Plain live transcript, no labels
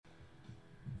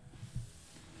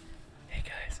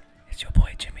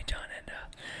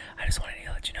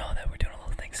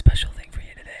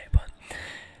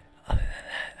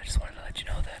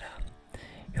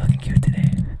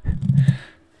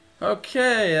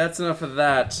Okay, that's enough of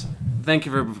that. Thank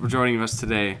you for joining us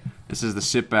today. This is the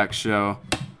Shitback Show,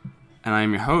 and I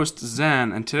am your host,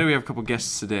 Zan, and today we have a couple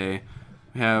guests today.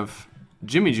 We have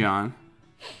Jimmy John,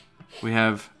 we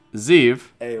have Zeev,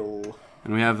 Ayo.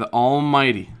 and we have the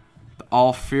almighty, the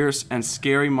all-fierce and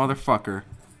scary motherfucker,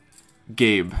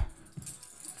 Gabe.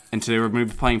 And today we're going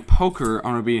to be playing poker.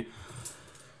 I'm going to be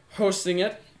hosting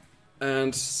it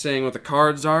and saying what the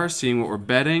cards are, seeing what we're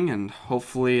betting, and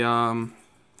hopefully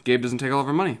Gabe doesn't take all of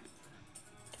our money.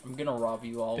 I'm gonna rob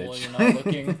you all while Bitch. you're not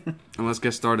looking. And let's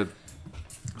get started.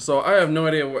 So I have no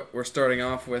idea what we're starting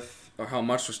off with, or how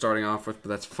much we're starting off with, but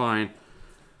that's fine.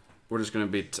 We're just going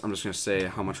to be, I'm just going to say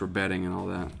how much we're betting and all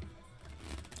that.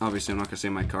 Obviously I'm not going to say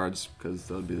my cards, because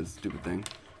that would be the stupid thing.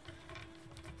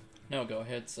 No, go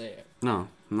ahead, say it. No,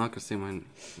 I'm not going to say my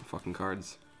fucking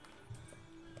cards.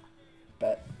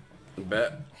 Bet.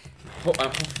 Bet.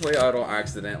 Hopefully I don't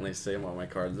accidentally say what my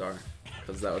cards are,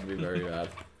 because that would be very bad.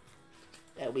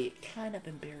 That would be kind of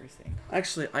embarrassing.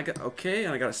 Actually, I got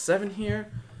and I got a 7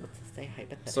 here. Let's say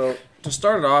hypothetical. So to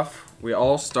start it off, we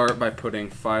all start by putting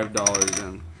 $5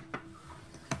 in,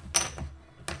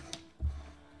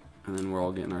 and then we're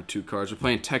all getting our 2 cards. We're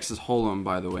playing Texas Hold'em,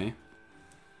 by the way.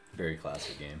 Very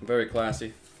classic game. Very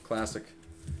classy, classic,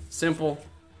 simple,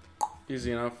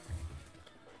 easy enough.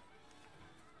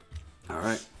 All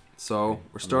right, so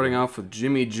we're starting off with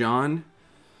Jimmy John.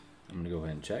 I'm gonna go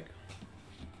ahead and check.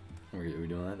 Are we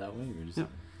doing that way? Or just... Yeah.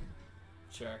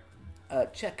 Sure.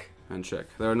 Check. And check.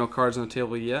 There are no cards on the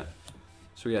table yet.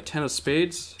 So we got 10 of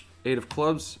spades, 8 of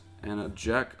clubs, and a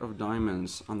jack of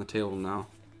diamonds on the table now.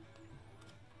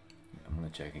 I'm gonna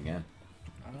check again.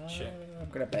 Check. I'm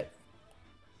gonna bet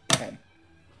 10.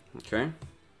 Okay.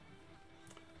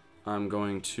 I'm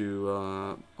going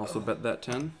to also bet that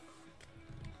 10.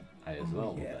 I as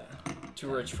well. will Yeah. bet.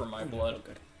 Too rich for my blood.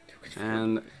 Good.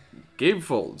 And Gabe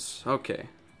folds. Okay.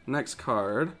 Next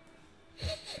card.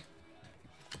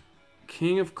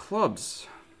 King of clubs.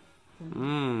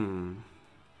 I'm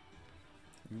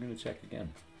gonna check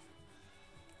again.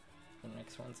 The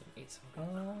next one's an ace. What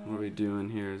are we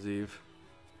doing here, Zeev?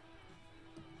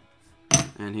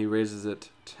 And he raises it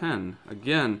 10.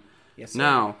 Again. Yes, sir.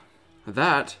 Now,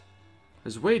 that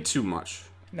is way too much.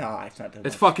 No, it's not too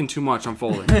It's much. fucking too much. I'm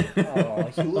folding.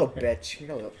 Oh, you little bitch. You're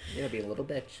gonna be a little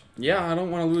bitch. Yeah, I don't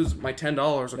want to lose my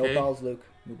 $10, okay? No balls, Luke.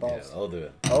 No Yeah, balls. I'll do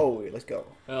it. Oh, wait, let's go.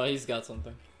 Oh, he's got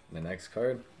something. The next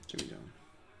card. Jimmy John.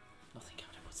 Nothing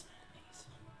counted. What's an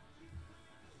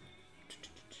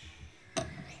ace?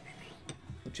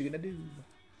 What you gonna do?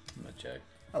 I'm gonna check.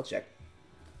 I'll check.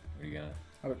 What are you gonna?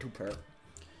 I got 2 pair.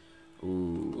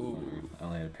 Ooh. I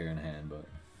only had a pair in hand, but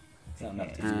it's not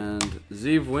enough to And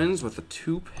Zeev wins with a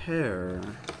 2 pair.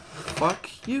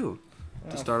 Fuck you.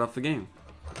 To start off the game.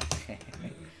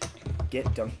 Get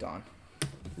dunked on.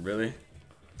 Really?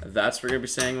 That's what you're going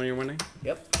to be saying when you're winning?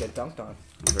 Yep, get dunked on.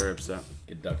 I'm very upset.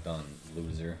 get ducked on,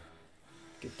 loser.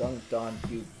 Get dunked on,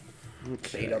 you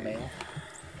beta male.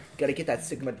 Gotta get that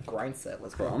Sigma grind set.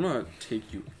 Let's Bro, go. I'm going to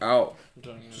take you out. I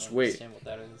don't even Just wait. understand what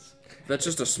that is. That's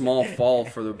just a small fall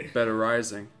for the better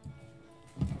rising.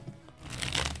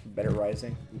 Better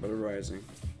rising. Better rising.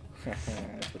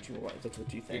 That's what you want. That's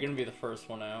what you You're think. gonna be the first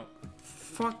one out.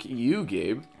 Fuck you,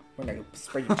 Gabe. We're gonna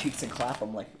spread your cheeks and clap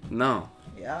them like, No.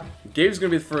 yeah. Gabe's going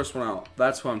to be the first one out.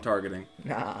 That's who I'm targeting.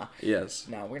 Nah. Yes.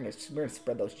 Nah, we're gonna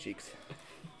spread those cheeks.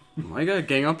 Why you got to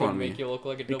gang up Gonna on make me? you look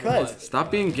like a double Because- live. Stop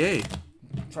being gay.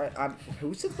 Try.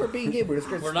 Who says we're being gay? We're just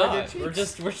gonna We're spread your not. cheeks.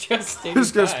 We're just stating I'm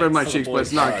just going to facts. spread my for the cheeks, but it's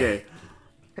boys' not side.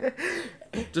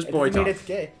 gay. Just It boy doesn't mean talk. it's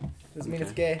gay. Doesn't mean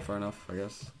it's Okay, gay. Fair enough, I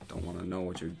guess. Don't want to know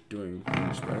what you're doing when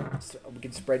you spread it. So we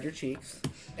can spread your cheeks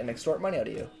and extort money out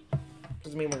of you.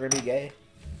 Doesn't mean we're gonna be gay.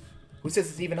 Who says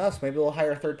it's even us? Maybe we'll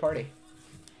hire a third party.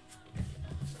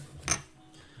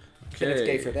 Then it's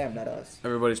gay for them, not us.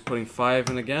 Everybody's putting 5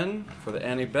 in again for the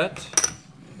Annie bet.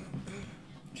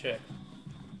 Check.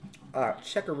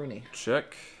 Check or Rooney.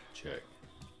 Check. Check.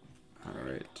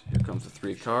 Alright, here comes the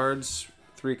 3 cards.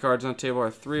 3 cards on the table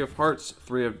are 3 of hearts,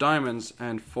 3 of diamonds,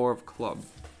 and 4 of club.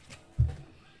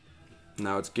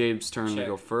 Now it's Gabe's turn to Check.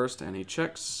 go first, and he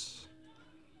checks.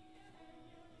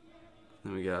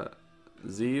 Then we got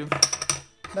Zeev,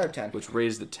 Another 10. which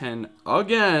raised the 10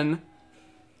 again.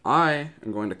 I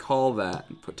am going to call that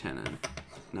and put 10 in.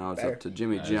 Now it's Better. up to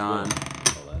Jimmy I as John.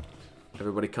 well. All that.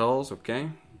 Everybody calls, okay?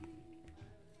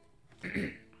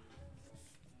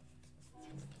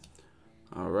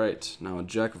 Alright, now a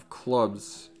jack of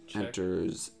clubs Check.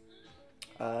 enters.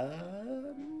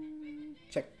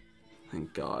 Check.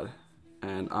 Thank God.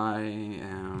 And I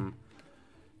am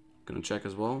gonna check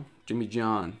as well. Jimmy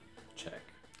John, Check.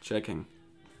 checking.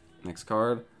 Next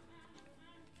card.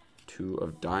 2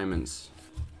 of diamonds.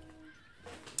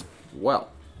 Well,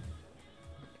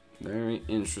 very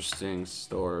interesting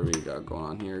story we got going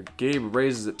on here. Gabe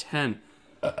raises at 10.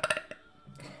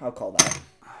 I'll call that.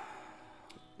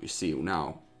 We see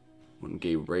now, when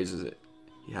Gabe raises it,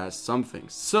 he has something.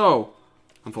 So,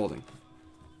 I'm folding.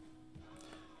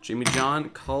 Jimmy John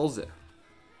calls it.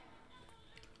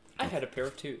 I had a pair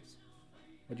of 2s.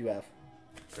 What'd you have?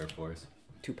 Fair force.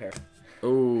 2 pair.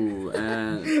 Oh,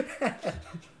 and...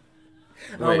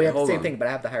 Oh, we have the hold same on. thing, but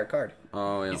I have the higher card.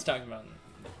 Oh, yeah. He's talking about.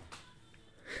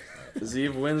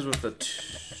 Zeev wins with a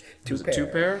Two was it pair. 2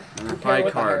 pair and a Two pair high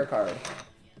with a higher card. card.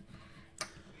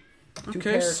 Two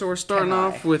Okay, pair, so we're starting 10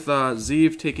 off high. with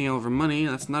Zeev taking over money.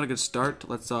 That's not a good start.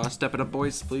 Let's step it up,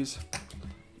 boys, please.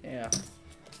 Yeah.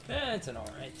 It's an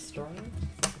alright story.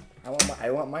 I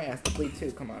want my ass to bleed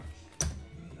too. Come on.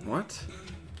 What?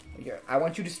 Yeah, I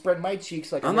want you to spread my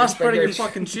cheeks like I'm I'm not gonna spread spreading your yours.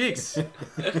 fucking cheeks.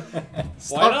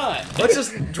 Why not? Let's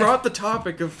just drop the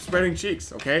topic of spreading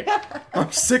cheeks, okay?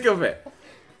 I'm sick of it.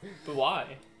 But why?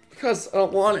 Because I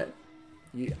don't want it.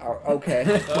 You are,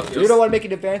 okay. Okay. You don't want to make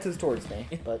any advances towards me,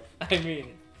 but I mean,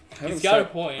 I haven't he's got a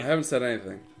said- point. I haven't said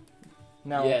anything.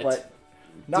 no, Yet. but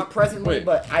not presently. Wait.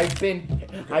 But I've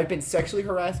been sexually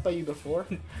harassed by you before.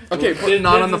 Okay, Well, but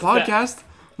not this on the is bad. podcast.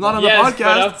 Not on the Yes, but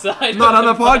podcast. outside Not on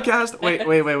of the podcast.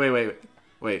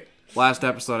 Wait. Last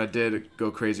episode I did go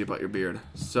crazy about your beard.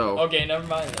 So Okay, never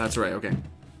mind. Then. that's right, okay.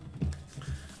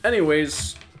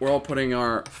 Anyways, we're all putting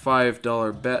our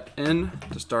 $5 bet in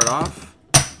to start off.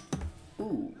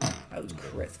 Ooh, that was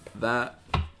crisp. That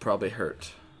probably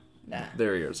hurt Nah,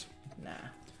 their ears. nah.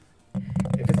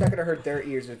 If it's not gonna hurt their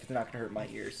ears, if it's not gonna hurt my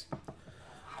ears.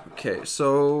 Okay,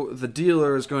 so the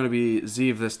dealer is going to be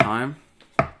Zeev this time.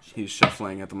 He's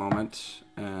shuffling at the moment,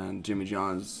 and Jimmy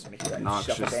John's Let me hear that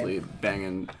obnoxiously shuffle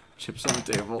banging chips on the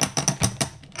table.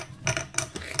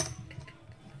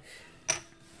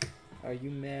 Are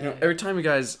you mad? You know, every time you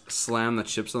guys slam the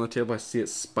chips on the table, I see it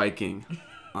spiking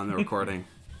on the recording.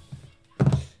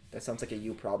 That sounds like a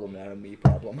you problem, not a me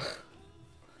problem.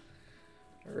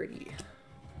 Alrighty.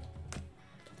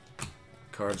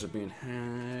 Cards are being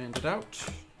handed out,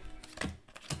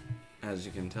 as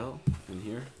you can tell in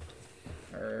here.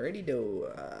 Alrighty do.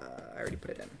 I already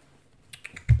put it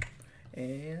in.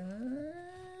 And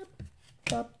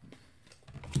pop.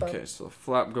 Pop. Okay, so the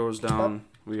flap goes down.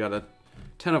 We got a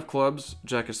 10 of clubs,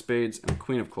 jack of spades, and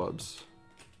queen of clubs.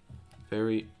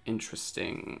 Very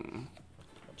interesting.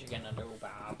 What you gonna do,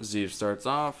 Bob? Zeev starts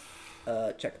off,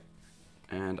 Check.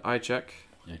 and I check.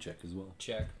 I check as well.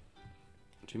 Check.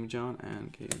 Jimmy John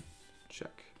and Gabe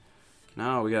check.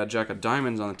 Now we got a jack of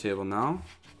diamonds on the table now.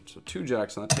 So 2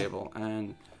 jacks on the table,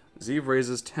 and Zeev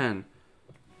raises 10.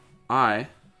 I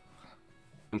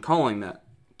am calling that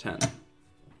 10.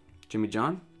 Jimmy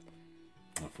John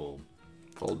I fold.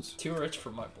 folds, Too rich for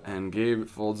my boy. and Gabe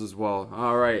folds as well.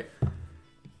 All right.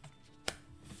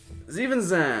 Zeev and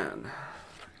Zan,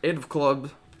 8 of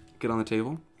clubs, get on the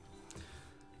table.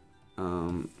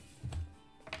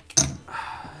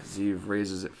 Zeev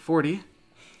raises at 40.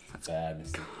 Bad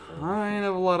mistake. Kind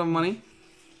of a lot of money.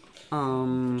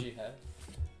 What'd you have?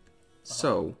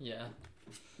 So, Yeah.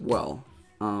 well,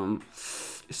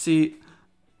 see,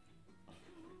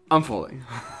 I'm folding.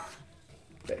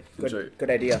 Enjoy. Good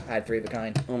idea. I had 3 of a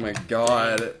kind. Oh my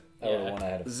god. Yeah. One I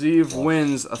had. Zeev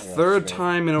wins a third straight.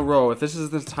 time in a row. If this is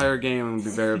the entire game, I'm gonna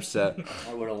be very upset.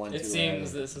 I would have won It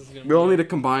seems this is gonna We all be. need to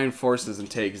combine forces and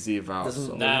take Zeev out. Doesn't-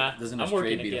 So. Nah, Doesn't a I'm straight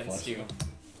working beat a against flush? you.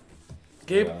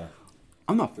 Gabe,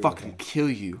 I'm gonna fucking kill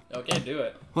you. Okay, do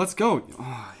it. Let's go.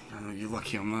 Oh, you're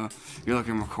lucky you're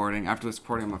lucky I'm recording. After this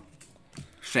recording, I'm gonna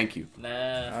shank you. Nah,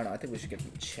 I don't know. I think we should get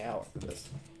some chow after this.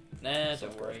 nah,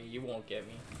 don't worry. You won't get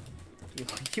me.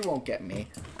 You won't get me.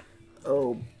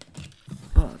 Oh,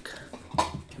 fuck.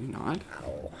 Can you not?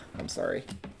 Ow. I'm sorry.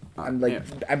 Oh, I'm like, yeah.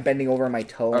 I'm bending over on my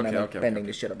toe, and I'm Okay, like okay, bending okay.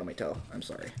 the shit out of my toe. I'm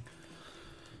sorry.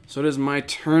 So it is my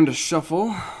turn to shuffle.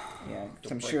 Yeah,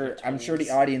 I'm break sure. your I'm sure the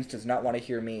toes. audience does not want to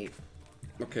hear me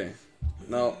Okay.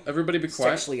 Now, everybody be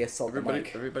quiet. sexually assault the Everybody,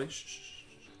 mic. everybody, shh, shh,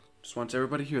 shh. Just want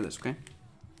everybody to hear this, okay?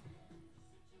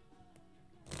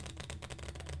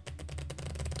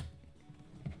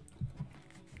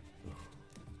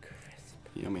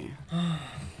 Yummy.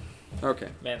 Okay.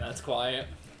 Man, that's quiet.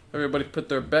 Everybody put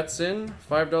their bets in.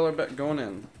 $5 bet going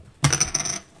in.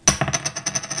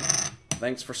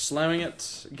 Thanks for slamming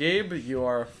it, Gabe. You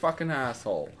are a fucking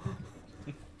asshole.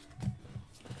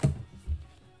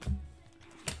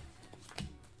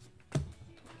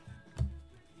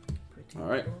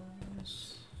 Alright.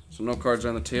 So no cards are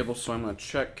on the table, so I'm gonna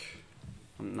check.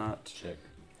 I'm not. Check.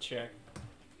 Check.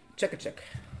 Check a check.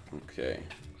 Okay.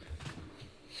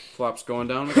 Flop's going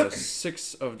down. We got a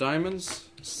 6 of diamonds,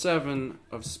 7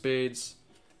 of spades,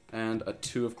 and a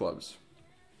 2 of clubs.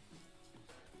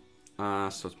 So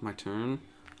it's my turn.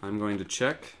 I'm going to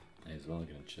check, May as well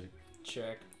gonna check.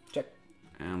 Check. Check.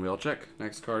 and we all check.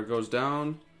 Next card goes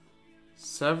down.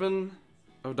 7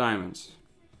 of diamonds.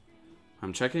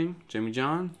 I'm checking. Jimmy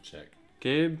John, Check.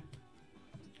 Gabe.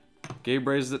 Gabe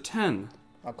raises at 10.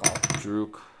 I'll call.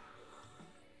 Drew.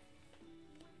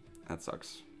 That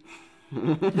sucks.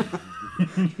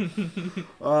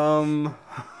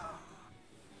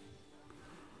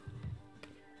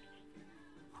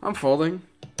 I'm folding.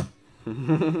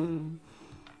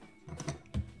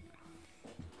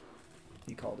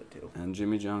 He called it too. And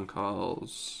Jimmy John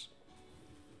calls.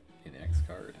 The next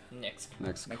card. Next.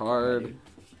 Next Next card. card.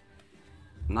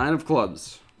 9 of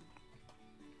clubs.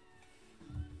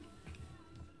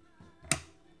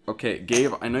 Okay,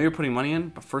 Gabe, I know you're putting money in,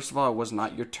 but first of all, it was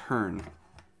not your turn.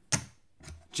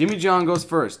 Jimmy John goes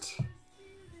first.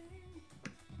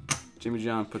 Jimmy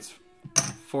John puts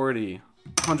 40,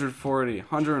 140,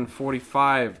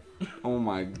 145. Oh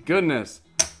my goodness.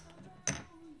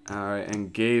 Alright,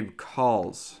 and Gabe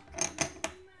calls.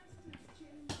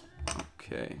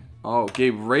 Okay. Oh,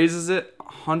 Gabe raises it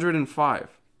 105.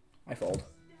 I fold.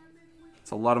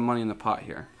 It's a lot of money in the pot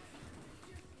here.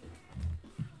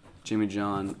 Jimmy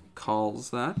John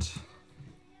calls that.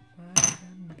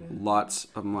 Lots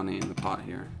of money in the pot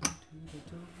here.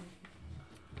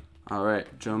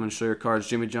 Alright, gentlemen, show your cards.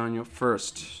 Jimmy John, you're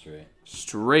first. Straight.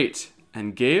 Straight.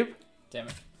 And Gabe Damn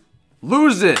it.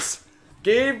 loses!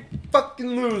 Gabe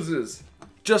fucking loses!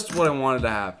 Just what I wanted to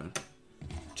happen.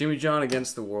 Jimmy John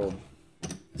against the world.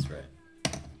 That's right.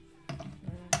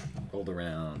 Hold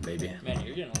around, baby. Man,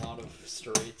 you're getting a lot of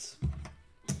straights.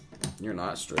 You're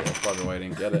not straight. That's probably why I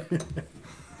didn't get it.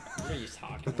 What are you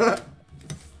talking about?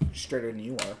 Straighter than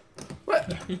you are.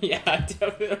 What? Yeah,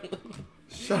 definitely.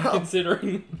 Shut up.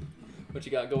 Considering what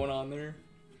you got going on there.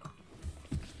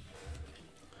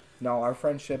 No, our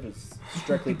friendship is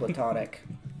strictly platonic.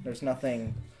 There's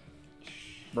nothing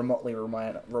remotely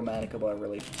romantic about our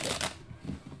relationship.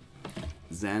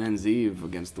 Zan and Zeev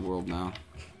against the world now.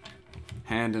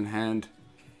 Hand in hand.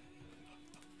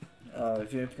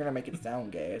 If you're gonna make it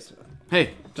sound gay,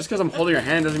 Hey, just because I'm holding your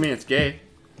hand doesn't mean it's gay.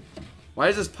 Why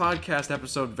is this podcast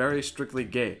episode very strictly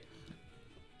gay?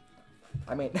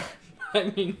 I mean, I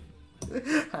mean,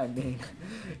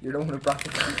 you're the one who brought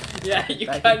the. yeah, you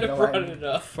Back kind into of the brought line. it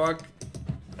up Fuck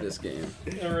this game.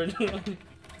 originally.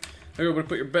 Everybody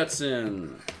put your bets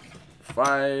in.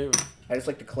 5. I just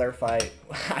like to clarify,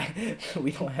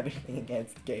 we don't have anything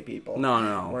against gay people.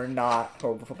 No. We're not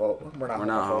homophobic. We're not We're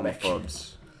not homophobic.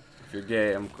 homophobes. If you're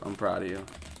gay, I'm proud of you.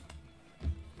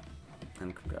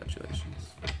 And congratulations.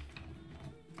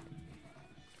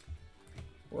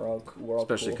 We're all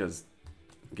Especially cool. because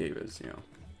Gabe is,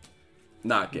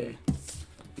 not gay.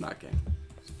 Not gay.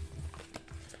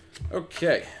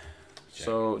 Okay.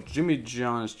 So Jimmy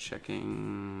John is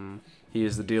checking. He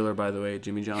is the dealer, by the way.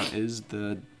 Jimmy John is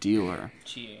the dealer.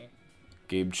 Cheating.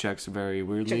 Gabe checks very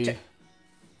weirdly. Check.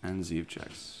 And Zeev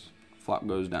checks. Flop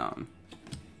goes down.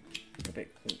 Okay.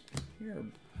 Here.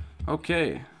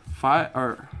 Okay. 5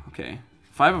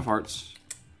 of hearts.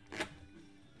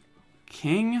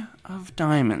 King of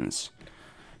diamonds.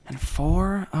 And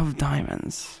 4 of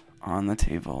diamonds on the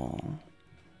table.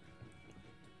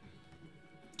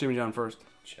 Jimmy John first.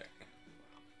 Check.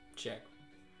 Check.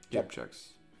 Gabe checks.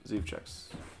 Zeev checks.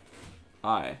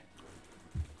 I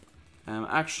am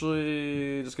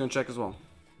actually just going to check as well.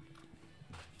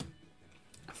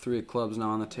 3 of clubs now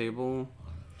on the table.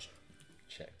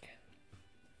 Check.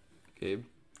 Gabe.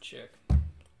 Check.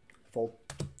 Fold.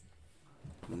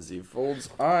 And Zeev folds.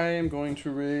 I am going to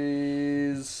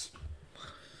raise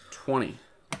 $20.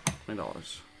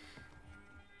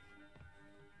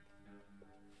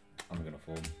 I'm gonna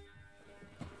fold.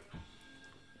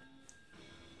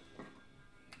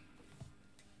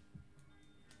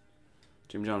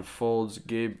 Jimmy John folds.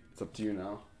 Gabe, it's up to you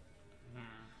now.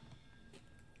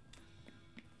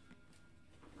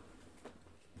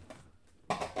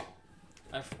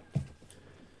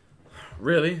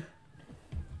 Really?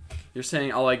 You're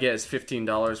saying all I get is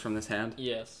 $15 from this hand?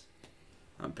 Yes.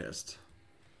 I'm pissed.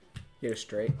 You're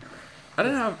straight. I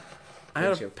didn't have. I had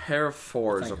Thank a you. pair of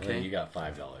 4s, Thankfully, okay? You got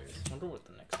 $5. Wonder what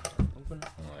the next card open.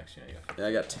 Oh, actually, yeah, you got Yeah,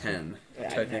 I got 10. Yeah, I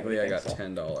didn't Technically, have I got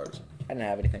anything, $10. I didn't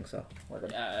have anything, so we're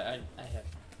good. Yeah, I have.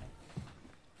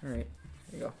 All right.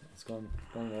 Here you go. It's going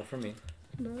well for me.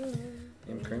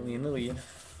 I'm currently in the lead.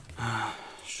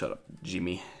 Shut up,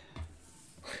 Jimmy.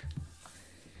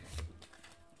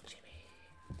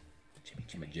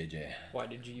 I'm a JJ. Why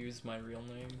did you use my real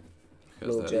name?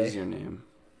 Because Lil that J. is your name.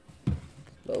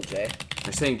 Little J.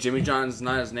 They're saying Jimmy John's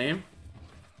not his name?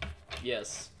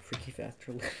 Yes. Freaky fast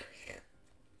delivery.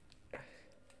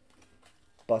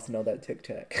 Busting all that Tic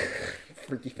Tac.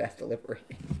 Freaky fast delivery.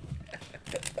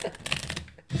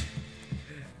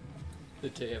 The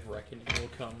day of reckoning will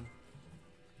come.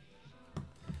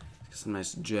 Some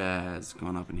nice jazz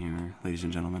going up in here, ladies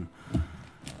and gentlemen.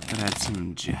 Gotta add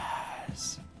some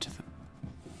jazz to the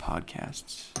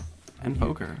podcasts and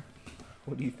poker.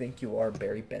 What do you think you are,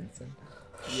 Barry Benson?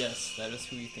 Yes, that is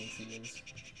who he thinks he is.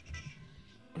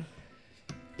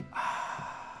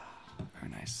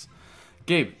 Very nice.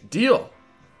 Gabe, deal!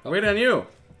 I'll wait on you.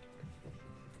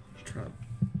 Trying to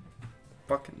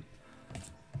fucking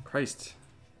Christ.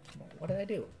 What did I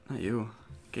do? Not you.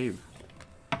 Gabe.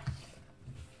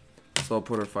 So I'll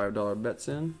put our $5 bets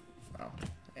in. Oh,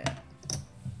 yeah.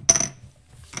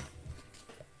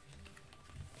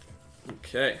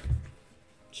 Okay.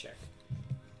 Check.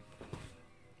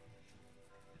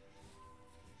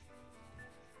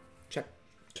 Check.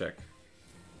 Check.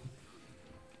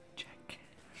 Check.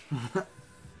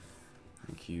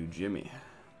 Thank you, Jimmy.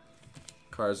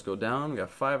 Cards go down. We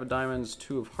got 5 of diamonds,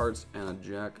 2 of hearts, and a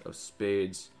jack of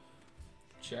spades.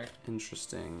 Check.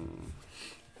 Interesting.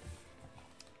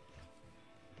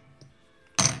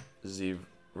 Zeev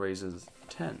raises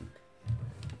 10.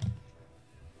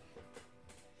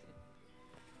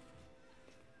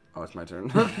 Oh, it's my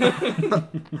turn.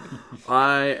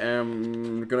 I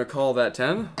am gonna call that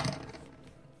 10.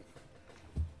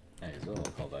 Hey, so I'll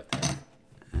call that 10.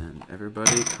 And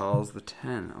everybody calls the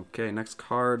 10. Okay, next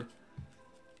card.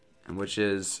 And which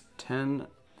is 10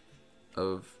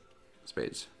 of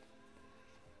spades.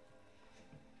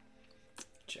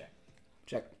 Check.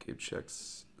 Check. Gabe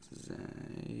checks.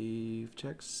 Zeev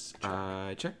checks.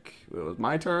 I check. It was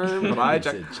my turn, but I You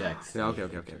check. said checks. Yeah, okay.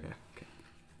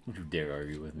 Don't you dare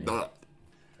argue with me. Ugh.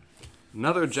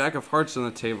 Another jack of hearts on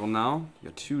the table now. You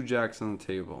got 2 jacks on the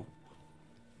table.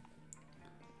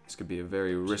 This could be a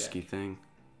very risky thing.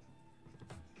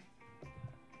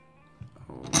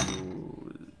 Oh,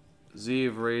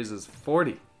 Zeev raises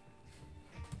 40.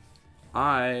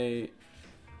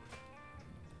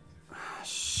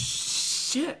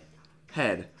 Shit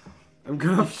head. I'm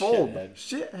gonna fold. Shithead.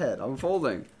 Shithead. I'm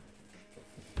folding.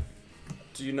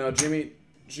 Do you know Jimmy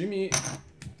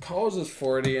calls his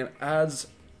 40 and adds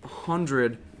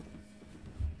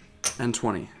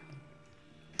 120.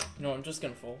 No, I'm just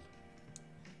gonna fold.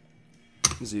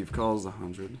 Zeev calls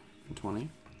 120.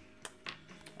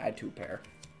 I had 2 pair.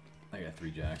 I got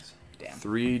 3 jacks. Damn.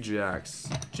 3 jacks.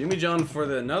 Jimmy John for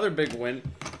another big win.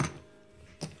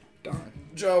 Darn.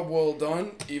 Job well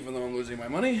done, even though I'm losing my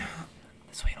money.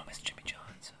 So you don't miss Jimmy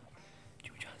John's.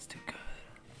 Jimmy John's too good.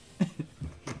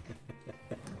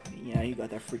 Yeah, you got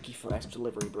that freaky fast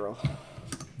delivery, bro.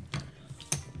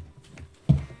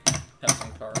 Have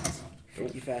some cards.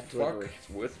 Freaky fast Fuck delivery.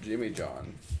 with Jimmy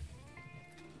John.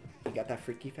 You got that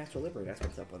freaky fast delivery. That's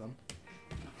what's up with him.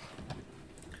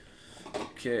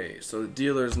 Okay, so the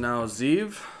dealer's now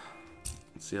Zeev.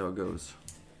 Let's see how it goes.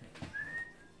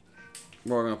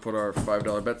 We're gonna put our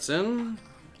 $5 bets in.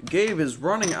 Gabe is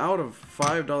running out of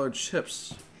 $5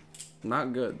 chips.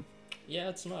 Not good. Yeah,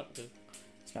 it's not good.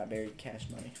 It's not buried cash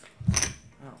money.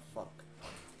 Oh, fuck.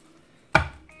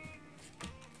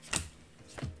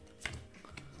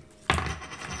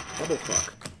 Double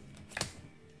fuck.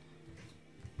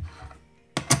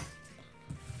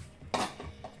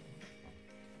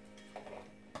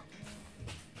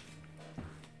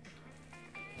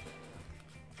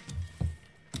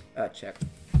 Check.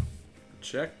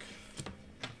 Check.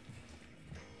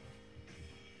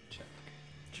 Check.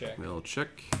 Check. We'll check.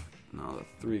 Now the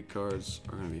 3 cards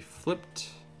are gonna be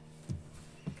flipped.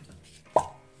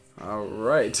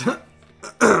 Alright.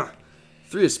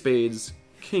 3 of spades,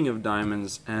 king of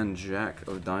diamonds, and jack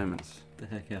of diamonds. What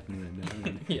the heck happened to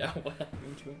that? Yeah, what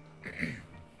happened to it?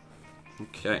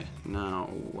 Okay, now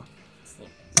It's the-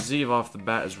 Zeev off the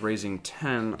bat is raising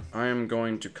 10. I am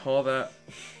going to call that,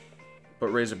 but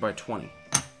raise it by 20.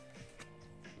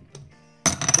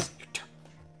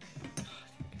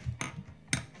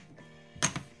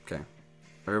 Okay,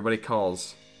 everybody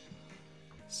calls.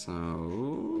 So,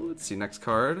 let's see, next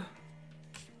card.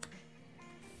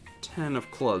 10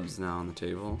 of clubs now on the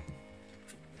table.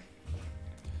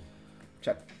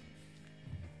 Check.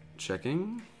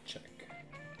 Checking. Check.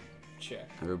 Check.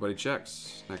 Everybody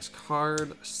checks. Next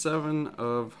card, 7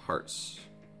 of hearts.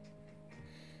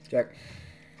 Check.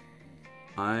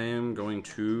 I am going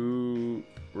to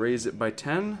raise it by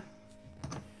 10.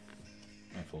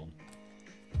 I fold.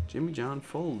 Jimmy John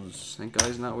folds. Thank God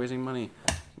he's not wasting money.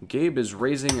 Gabe is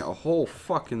raising a whole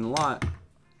fucking lot.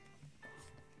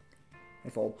 I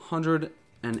fold. 100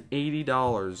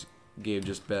 $180 Gabe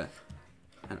just bet.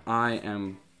 And I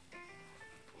am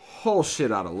whole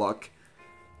shit out of luck.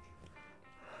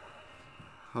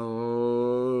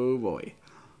 Oh boy.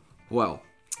 Well,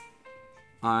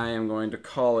 I am going to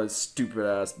call his stupid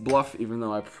ass bluff, even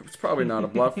though it's probably not a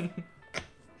bluff.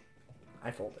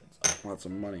 I folded. So. Lots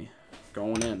of money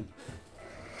going in.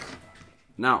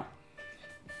 Now,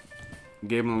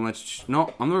 Gabe, I'm gonna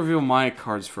no, I'm gonna reveal my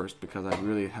cards first because I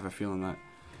really have a feeling that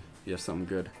you have something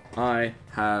good. I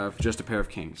have just a pair of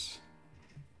kings.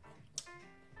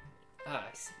 Ah,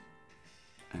 I see.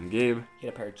 And Gabe, He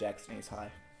had a pair of jacks and ace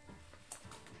high.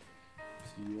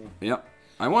 yep,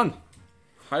 I won.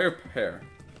 Higher pair.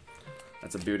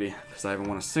 That's a beauty because I haven't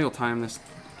won a single time this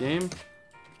game.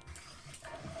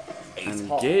 Ace And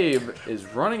high. Gabe is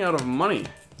running out of money.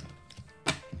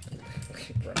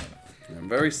 I'm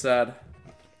very sad.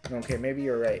 Okay, maybe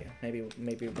you're right. Maybe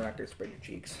we're not gonna spread your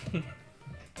cheeks.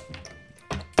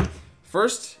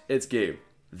 First, it's Gabe.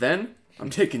 Then, I'm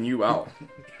taking you out.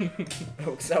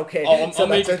 Okay, Oh, so I'll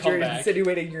make that's a what you're comeback.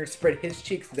 insinuating. You're gonna spread his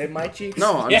cheeks, then my cheeks.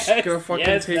 No, I'm Yes, just gonna fucking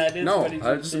yes, take. that is No, what he's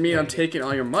I just mean I'm insinuating. taking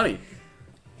all your money.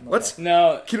 Let's.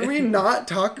 No, Can we not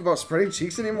talk about spreading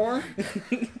cheeks anymore?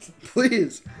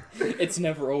 Please. it's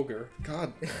never ogre.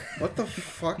 God, what the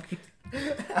fuck?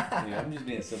 Yeah, I'm just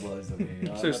being civilized over here. You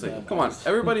know? Seriously, come on.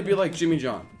 Everybody be like Jimmy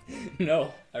John.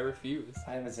 No, I refuse.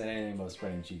 I haven't said anything about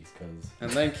spreading cheeks because And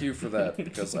thank you for that,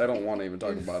 because I don't want to even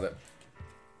talk about it.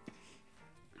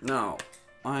 Now,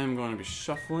 I'm going to be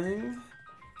shuffling.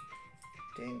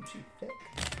 Damn, she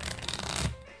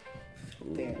thick.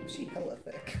 Damn, she hella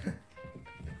thick.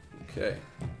 Okay.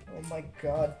 Oh my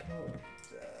god,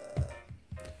 Poe.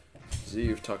 Z,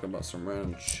 you've talking about some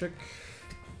random chick.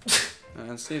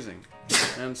 And sneezing.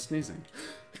 And sneezing.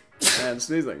 And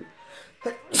sneezing.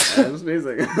 And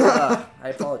sneezing. I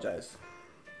apologize.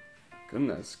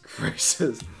 Goodness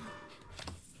gracious.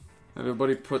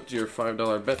 Everybody put your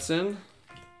 $5 bets in.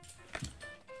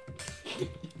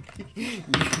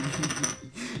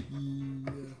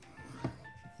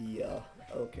 Yeah.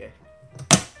 Okay.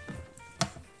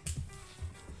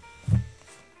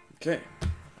 Okay.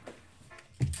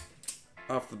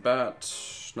 Off the bat,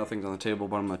 nothing's on the table,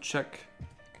 but I'm gonna check.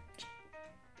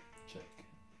 check.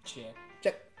 Check.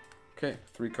 Check. Okay,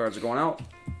 3 cards are going out.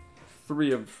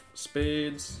 3 of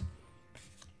spades.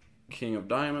 King of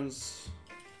diamonds.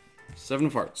 7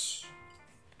 of hearts.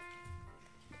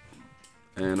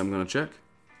 And I'm gonna check.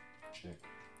 Check.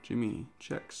 Jimmy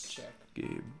checks. Check.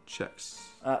 Gabe checks.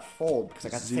 Fold, because I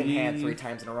got the same Z. hand 3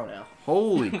 times in a row now.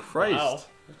 Holy Christ. Wow.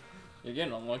 You're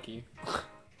getting unlucky.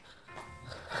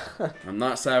 I'm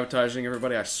not sabotaging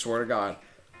everybody, I swear to God.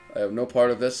 I have no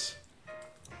part of this.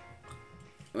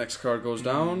 Next card goes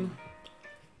down.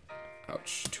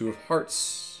 Ouch. 2 of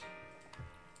hearts.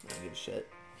 I don't give a shit.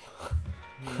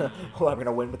 Well, I'm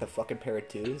gonna win with a fucking pair of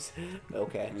 2s.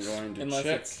 Okay. I'm going to Unless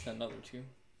check. it's another 2.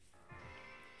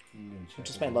 I'm gonna check.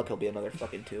 Just my luck, he'll be another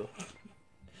fucking 2.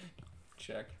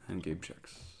 Check. And Gabe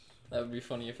checks. That would be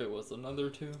funny if it was another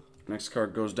 2. Next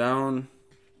card goes down.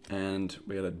 And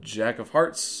we got a Jack of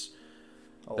Hearts.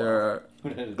 Oh, There well. are,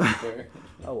 What did I do there?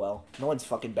 Oh well. No one's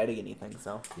fucking betting anything,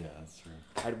 so Yeah, that's true.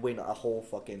 I'd win a whole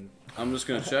fucking I'm just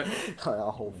gonna check.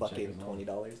 a whole Check fucking as well. $20.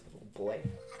 Oh boy.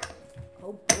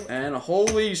 Oh boy. And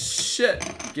holy shit,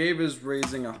 Gabe is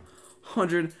raising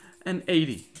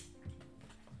 180.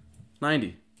 90.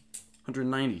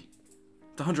 190.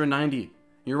 It's 190.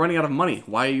 You're running out of money.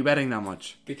 Why are you betting that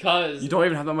much? Because You don't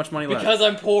even have that much money left. because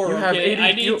I'm poor. You have Okay, 80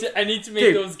 I need to make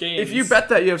Gabe, those games. If you bet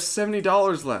that, you have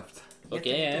 $70 left. You have to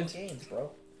Okay, make and those games,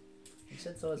 bro. You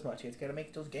said so as much. You gotta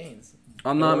make those gains.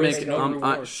 I'm No not risk, making. no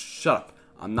I, reward. shut up.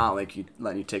 I'm not letting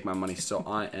you take my money. So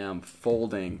I am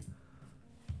folding.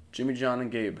 Jimmy John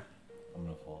and Gabe, I'm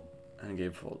gonna fold. and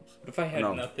Gabe folds. What if I had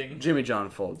No, nothing? Jimmy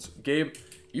John folds. Gabe,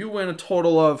 you win a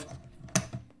total of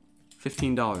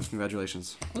 $15.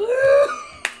 Congratulations.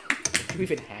 You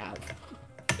even have.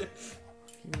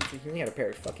 You only had a pair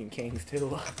of fucking kings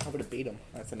too. I would have beat him.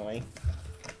 That's annoying.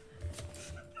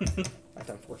 That's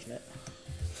unfortunate.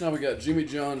 Now we got Jimmy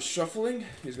John shuffling.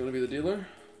 He's going to be the dealer.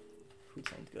 Food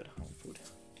sounds good. I want food.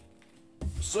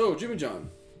 So, Jimmy John,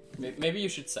 Maybe you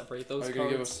should separate those are you cards. going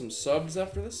to give us some subs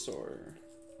after this, or?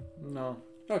 No.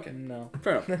 Okay, No.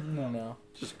 fair enough. No.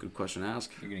 Just a good question to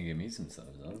ask. You're gonna give me some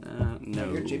subs, huh?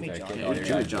 No. You're Jimmy Okay, John. okay, You're yeah,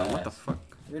 Jimmy yeah, John, yeah. what the fuck?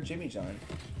 You're Jimmy John.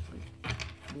 What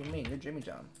do you mean? You're Jimmy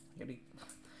John. You gotta be...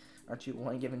 Aren't you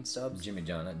one giving subs? Jimmy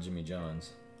John, not Jimmy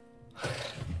John's.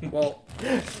 Well,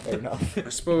 Fair enough. I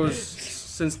suppose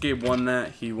since Gabe won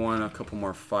that, he won a couple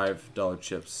more $5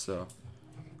 chips, so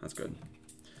that's good.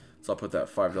 So I'll put that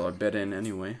 $5 bet in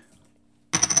anyway.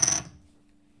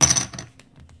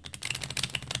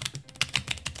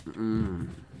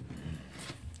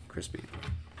 Crispy.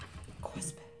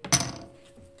 Quisp.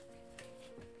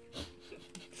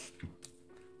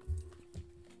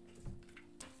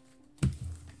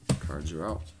 Cards are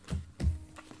out.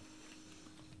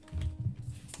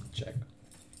 Check.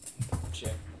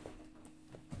 Check.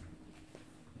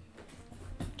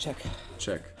 Check.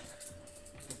 Check.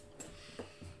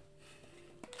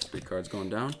 3 cards going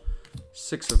down.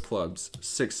 6 of clubs.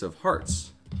 6 of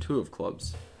hearts. 2 of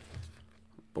clubs.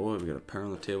 Boy, we got a pair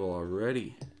on the table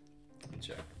already.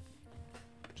 Check.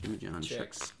 Jimmy John Check.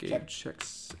 checks. Gabe Check.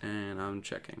 checks. And I'm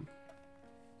checking.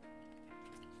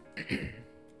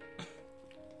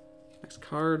 Next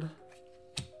card.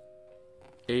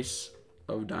 Ace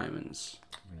of diamonds.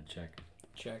 I'm gonna check.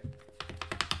 Check.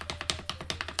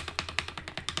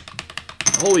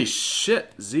 Holy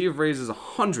shit! Zeev raises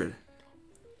 100.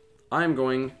 I'm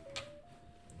going.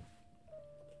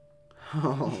 Oh,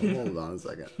 hold on a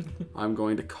second. I'm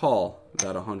going to call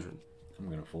that 100. I'm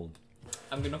gonna fold.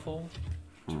 I'm gonna fold.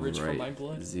 Too rich for Alright, my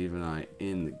blood. Zeev and I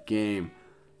in the game.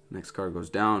 Next card goes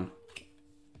down.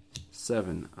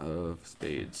 7 of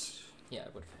spades. Yeah, I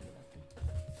would fold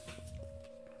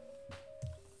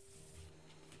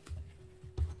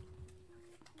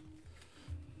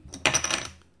that.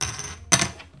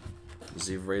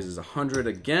 Zeev raises 100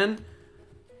 again.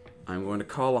 I'm going to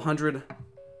call 100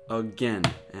 again.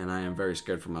 And I am very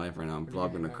scared for my life right now. I'm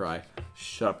going to cry.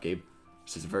 Shut up, Gabe.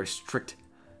 This is a very strict,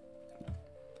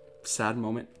 sad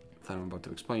moment that I'm about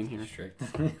to explain here. Strict.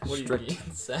 What Strict. do you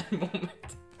mean? Sad moment.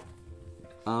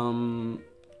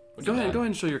 What's Go ahead that?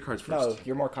 and show your cards first. No,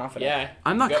 you're more confident. Yeah.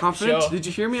 I'm not Go- confident. show. Did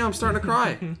you hear me? I'm starting to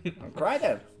cry. Cry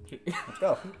then. Let's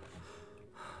go.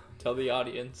 Tell the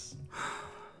audience.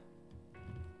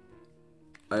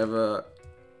 I have a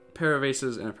pair of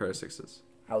aces and a pair of sixes.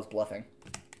 I was bluffing.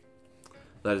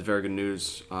 That is very good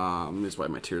news. Let me just wipe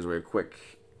my tears away quick.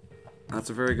 That's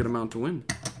a very good amount to win.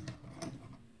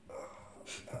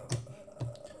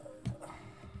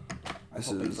 I'm This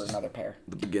hoping is for another pair.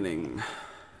 the beginning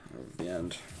of the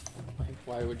end.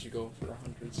 Why would you go for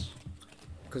hundreds?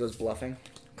 Because I was bluffing.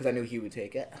 Because I knew he would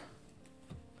take it.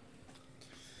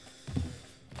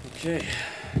 Okay,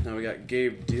 now we got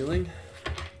Gabe dealing.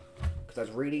 Because I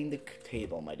was reading the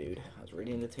table, my dude. I was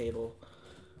reading the table.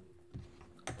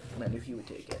 And I knew he would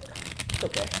take it. It's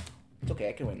okay. It's okay.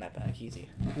 I can win that back. Easy.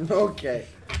 Okay.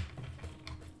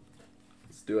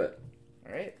 Let's do it.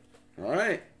 Alright?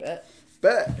 Alright. Bet.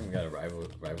 Bet. We got a rivalry.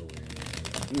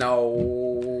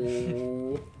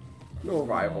 No. No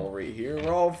rivalry here.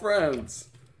 We're all friends.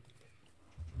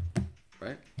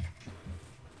 Right?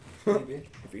 Maybe.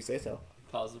 If you say so.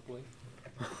 Possibly.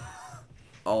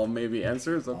 All maybe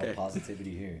answers? Okay. All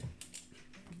positivity here.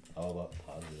 All about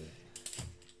positive.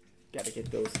 Gotta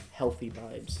get those healthy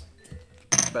vibes.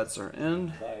 Bets are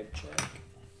in. Vibe check.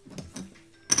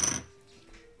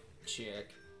 Check.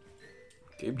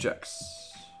 Gabe checks.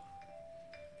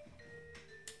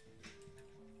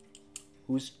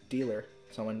 Who's dealer?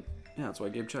 Someone. Yeah, that's why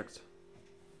Gabe checked.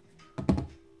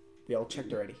 We all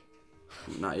checked already.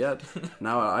 Not yet.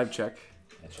 Now I've checked.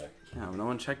 I check. Yeah, no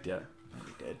one checked yet.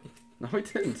 We did. No, we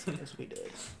didn't. Yes, we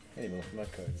did. Hey, both my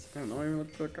cards. I don't know even look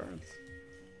at the cards.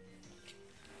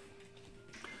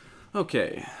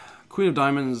 Okay. Queen of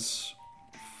Diamonds,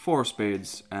 4 of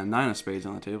spades, and 9 of spades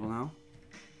on the table now.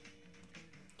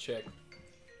 Check.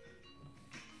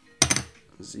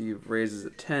 Zeev raises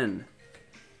at 10.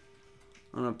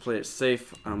 I'm going to play it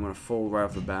safe. I'm going to fold right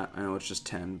off the bat. I know it's just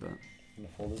 10, but I'm gonna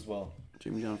fold as well.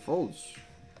 Jimmy John folds.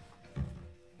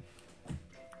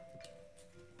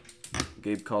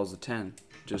 Gabe calls a 10.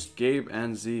 Just Gabe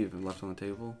and Zeev are left on the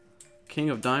table. King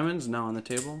of Diamonds now on the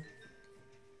table.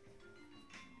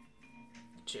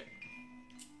 Check.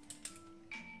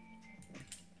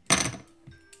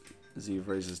 Zeev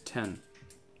raises 10.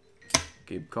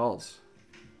 Gabe calls.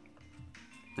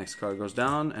 Next card goes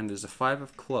down and is a 5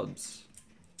 of clubs.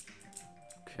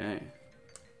 Okay.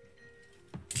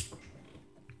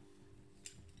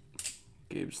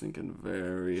 Gabe's thinking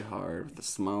very hard with a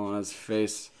smile on his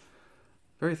face.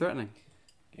 Very threatening.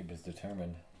 Gabe is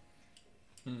determined.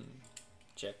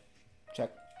 Check. Check.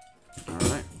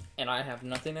 Alright. And I have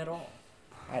nothing at all.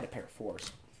 I had a pair of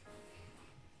 4s.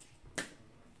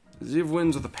 Zeev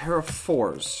wins with a pair of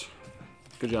 4s.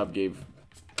 Good job, Gabe.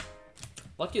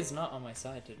 Luck is not on my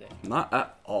side today. Not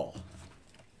at all.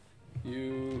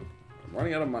 You are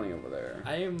running out of money over there.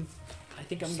 I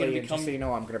think I'm So gonna you, become. just so you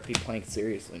know, I'm gonna be playing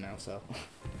seriously now. So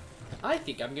I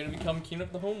think I'm gonna become king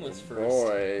of the homeless first.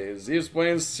 Boy, Zeev's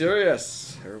playing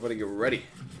serious. Everybody get ready.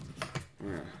 We're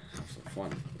gonna have some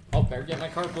fun. Oh, better get my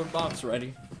cardboard box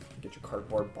ready. get your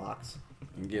cardboard box.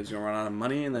 And Gabe's gonna run out of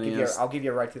money, and then I'll give he you, has. I'll give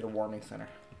you a ride to the warming center.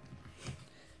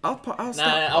 I'll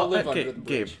stop. I'll live okay, under the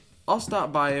Gabe. bridge. I'll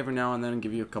stop by every now and then and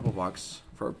give you a couple bucks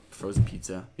for frozen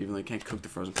pizza, even though you can't cook the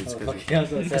frozen pizza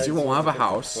because you won't have a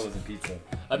house. Frozen pizza.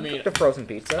 I mean, The frozen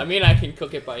pizza. I can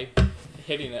cook it by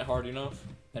hitting it hard enough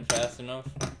and fast enough.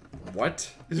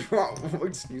 What is wrong?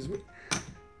 Excuse me.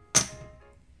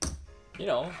 You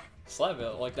know, slap it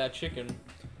like that chicken.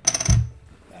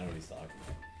 I know what he's talking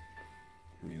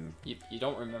about. You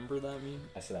don't remember that meme?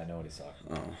 I said I know what he's talking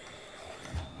about.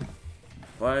 Oh.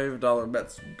 $5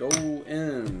 bets go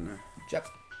in. Check.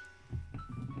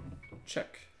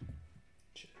 Check.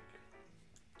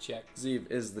 Check. Zeev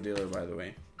is the dealer, by the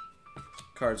way.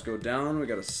 Cards go down. We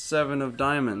got a 7 of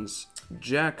diamonds,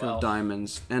 jack Wow. of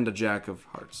diamonds, and a jack of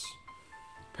hearts.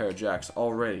 Pair of jacks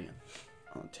already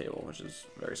on the table, which is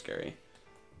very scary.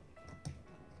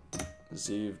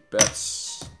 Zeev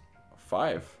bets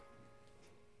 5.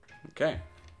 Okay.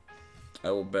 I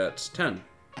will bet 10.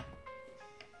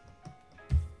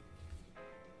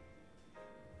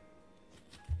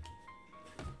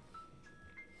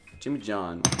 Jimmy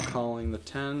John calling the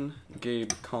 10,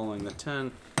 Gabe calling the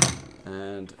 10,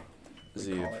 and call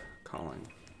Zeev it. calling.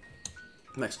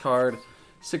 Next card,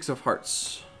 6 of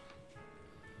hearts.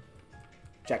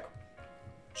 Check.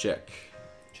 Check.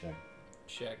 Check.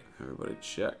 Check. Everybody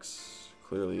checks.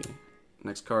 Clearly.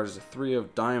 Next card is a 3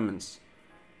 of diamonds.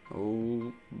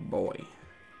 Oh boy.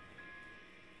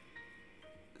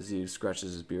 Zeev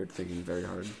scratches his beard, thinking very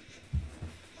hard.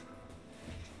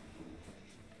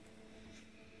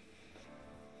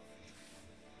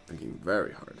 Thinking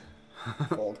very hard.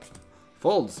 Fold.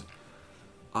 Folds.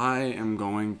 I am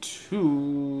going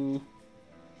to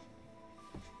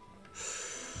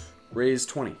raise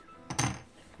 20. I'm gonna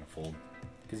fold.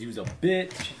 Because he was a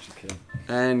bitch. Okay.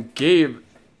 And Gabe,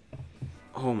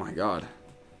 oh my god,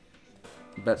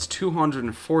 bets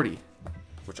 240,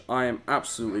 which I am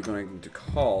absolutely going to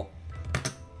call.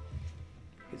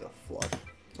 He's a flush.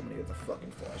 Somebody gets a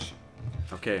fucking flush.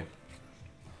 Okay.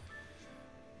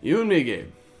 You and me,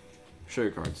 Gabe. Show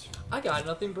your cards. I got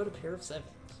nothing but a pair of 7s.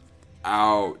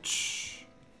 Ouch.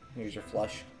 Here's your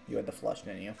flush. You had the flush,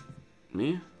 didn't you?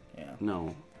 Me? Yeah.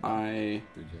 No. I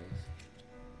Good jokes.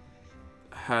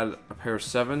 had a pair of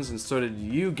 7s, and so did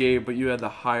you, Gabe, but you had the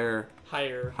higher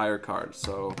card,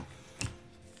 so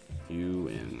you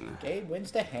win. Gabe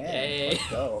wins the hand. Yay. Let's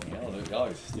go. Y'all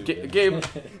are stupid. Gabe,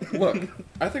 look,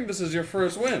 I think this is your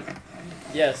first win.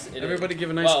 Yes, it is. Everybody give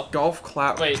a nice Well, golf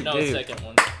clap Wait, to no, Gabe. second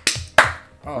one.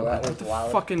 Oh, that was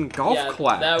loud. Fucking golf yeah,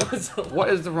 clap. That was What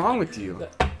is wrong with you?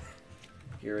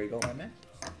 Here we go, my man.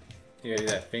 You gotta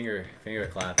do that finger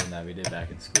clapping that we did back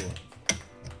in school.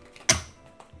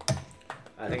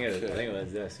 I think it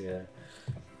was this, yeah.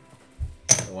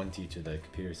 The one teacher, the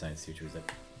computer science teacher, was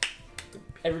like,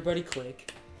 Everybody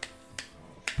click.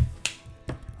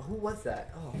 Who was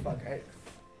that? Oh, fuck.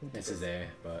 Mrs. A,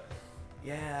 but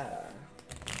Yeah.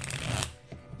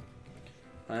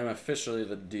 I am officially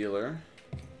the dealer.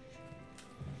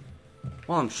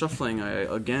 While I'm shuffling, I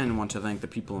again want to thank the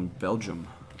people in Belgium.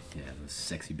 yeah, those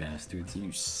sexy bastards.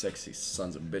 You sexy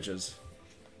sons of bitches.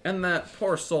 And that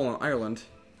poor soul in Ireland,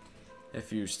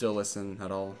 if you still listen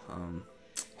at all.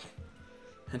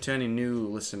 And to any new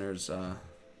listeners,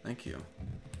 thank you.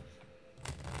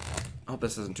 I hope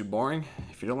this isn't too boring.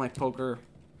 If you don't like poker,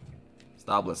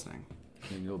 stop listening.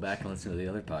 You can go back and listen to the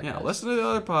other podcast. Yeah, listen to the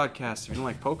other podcasts if you don't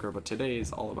like poker, but today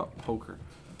is all about poker.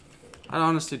 I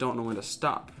honestly don't know when to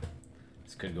stop.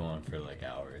 This could go on for like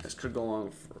hours. This could go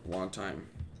on for a long time.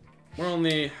 We're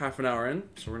only half an hour in,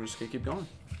 so we're just gonna keep going.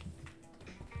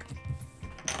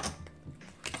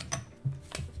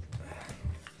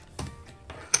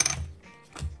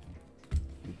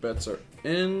 Bets are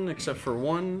in, except for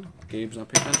one. Gabe's not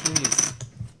paying attention. He's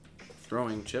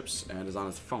throwing chips and is on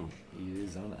his phone. He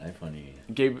is on iPhone.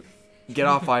 Gabe, get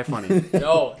off iFunny.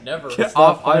 No, never. Get not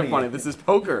off funny. iFunny. This is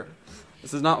poker.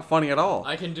 This is not funny at all.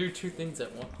 I can do 2 things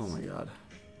at once. Oh my god.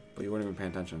 But you weren't even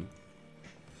paying attention.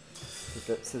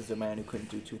 This is the man who couldn't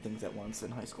do 2 things at once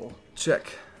in high school.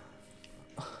 Check.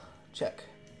 Check.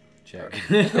 Check.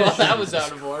 Well, that was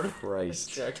out of order.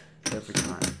 Christ. Check. Every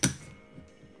time.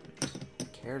 Who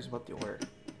cares about the order?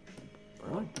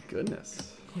 Oh my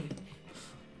goodness.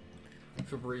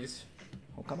 Febreze.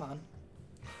 Oh, come on.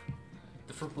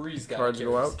 The Febreze guy Cards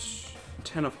go cares. out.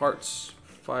 10 of hearts,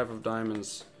 5 of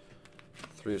diamonds,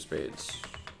 3 of spades.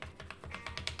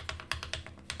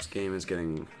 This game is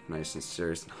getting nice and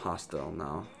serious and hostile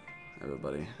now,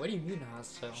 everybody. What do you mean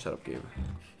hostile? Shut up, Gabe.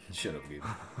 Shut up, Gabe.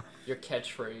 Your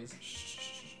catchphrase.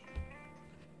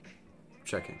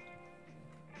 Checking.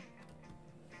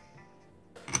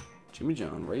 Jimmy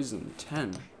John raising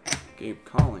 10. Gabe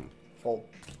calling Fold.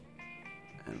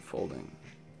 and folding.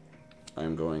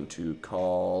 I'm going to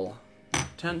call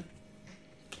 10.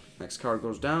 Next card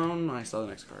goes down. I saw the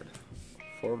next card.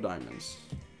 4 of diamonds.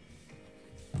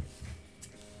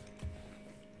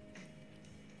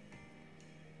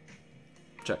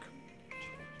 Check.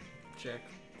 Check.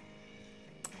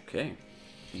 Okay.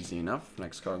 Easy enough.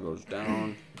 Next card goes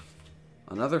down.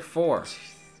 Another 4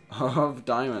 of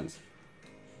diamonds.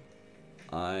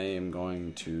 I am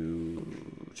going to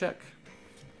check.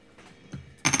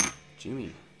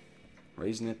 Jimmy.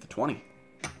 Raising it to 20.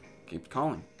 Keep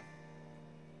calling.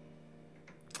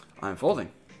 I'm folding.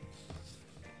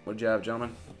 What did you have,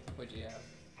 gentlemen? What'd you have?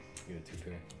 You got 2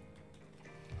 pair.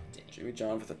 Jimmy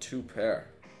John with a 2 pair.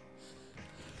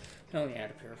 I only had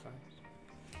a pair of 5s.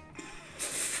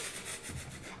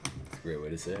 That's a great way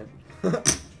to say it.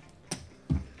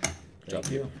 Job.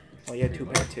 Thank you. Well, you had 2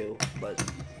 pair too, but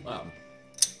Well,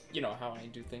 you know how I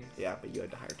do things. yeah, but you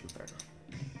had to hire 2 pair.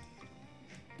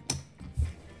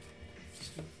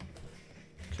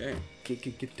 Okay.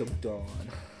 Get dumped on.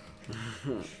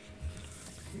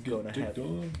 You're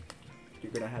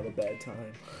gonna have a bad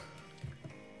time.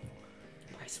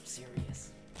 Why so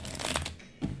serious?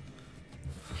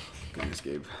 Goodness,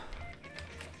 Gabe.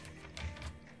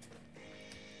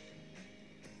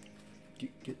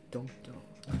 Get dumped on.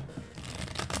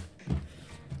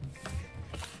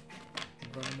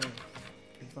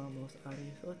 Vamos,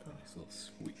 Arizota. Nice little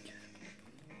squeak.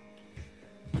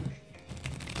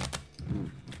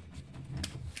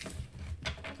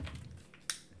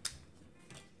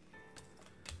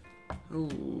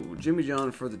 Oh, Jimmy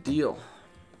John for the deal.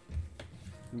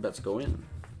 Bets go in.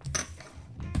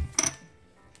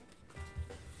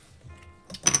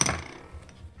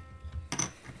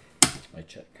 I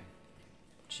check.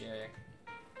 Check.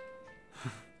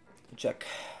 Check.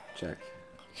 Check.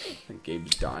 I think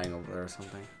Gabe's dying over there or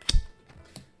something.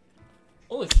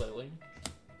 Only slightly.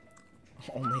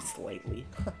 Only slightly.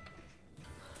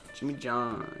 Jimmy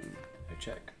John. I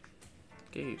check.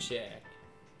 Gabe. Check.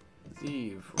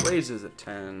 Steve raises a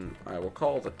 10. I will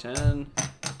call the 10.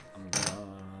 I'm gonna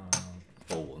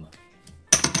fold.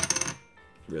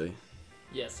 Really?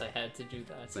 Yes, I had to do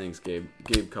that. Thanks, Gabe.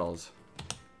 Gabe calls.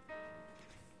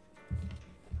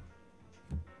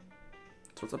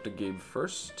 So it's up to Gabe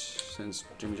first, since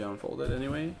Jimmy John folded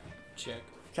anyway. Check.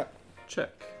 Check.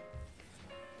 Check.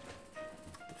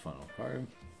 The final card.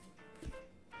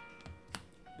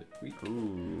 Bit weak.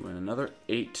 Ooh, and another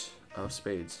 8 of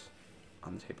spades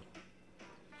on the table.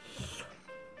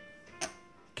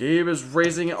 Gabe is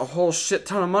raising a whole shit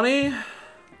ton of money.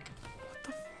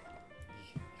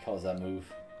 How's that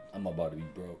move? I'm about to be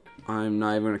broke. I'm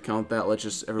not even gonna count that. Let's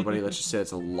just say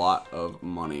it's a lot of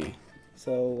money.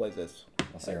 So what is this?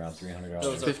 I'll say around $300.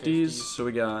 Those are 50s. 50s. So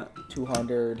we got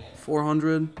 200,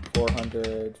 400.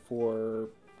 400,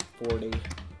 440,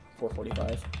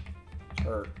 445.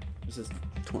 Or this is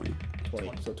 20.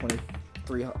 20. So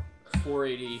 23.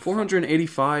 480.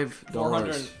 $485.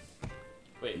 400.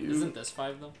 Wait, You- isn't this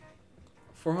 5 though?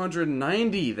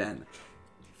 490 then.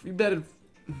 You bet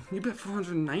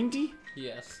 490?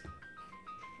 Yes.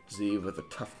 Z with a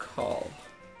tough call.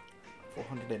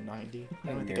 490. I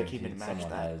don't think I can even match Someone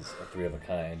that. has a 3 of a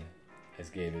kind, as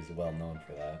Gabe is well known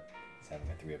for that. He's having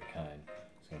a 3 of a kind.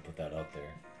 Just gonna put that out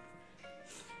there.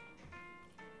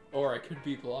 Or I could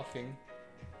be bluffing.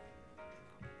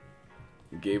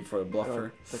 Gabe for a I don't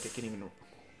bluffer. think I can even.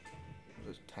 It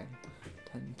was 10,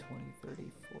 20,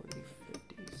 30, 40,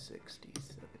 50, 60,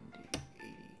 70,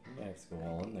 80, Yeah, let's go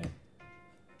all in there.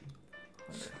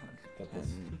 100, Got this.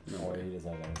 No No way. way he does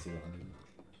not gonna see the 100.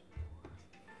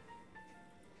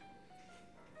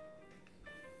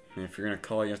 And if you're gonna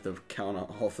call, you have to count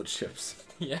out all the chips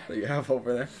Yeah. that you have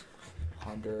over there.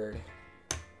 100,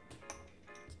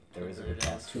 There is a 200,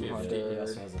 possibility. 200, He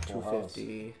also has a full house.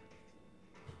 250.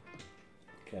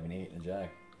 Could have an 8 and a jack.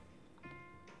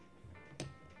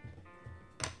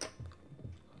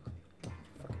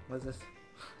 What is this?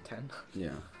 10,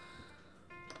 Yeah.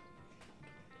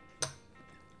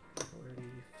 40,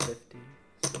 50,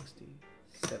 60,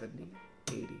 70,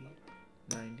 80,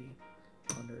 90,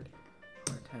 100,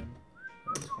 110,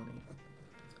 120.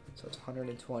 So it's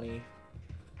 120,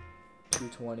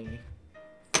 220,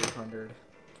 300,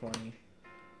 20,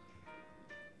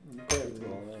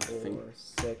 4,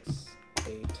 6,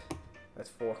 8. That's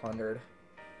 400.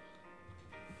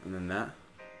 And then that,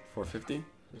 450.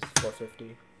 This is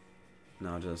 450.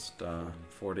 Now just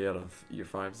 40 out of your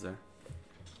 5s there.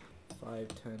 5,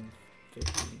 10,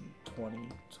 15, 20,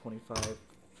 25,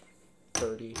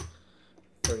 30,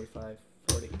 35,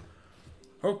 40.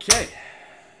 Okay.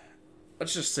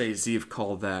 Let's just say Zeev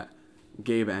called that.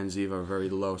 Gabe and Zeev are very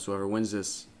low, so whoever wins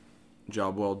this,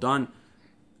 job well done.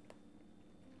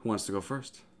 Who wants to go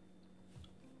first?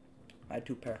 I had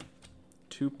 2 pair.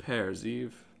 2 pairs,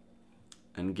 Eve.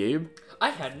 And Gabe? I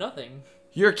had nothing.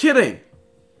 You're kidding!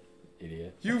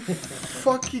 Idiot. You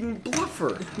fucking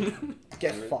bluffer!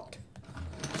 Get fucked.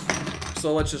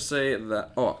 So let's just say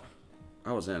that... Oh,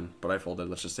 I was in, but I folded.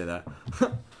 Let's just say that.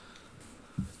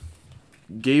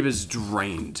 Gabe is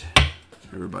drained.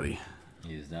 Everybody.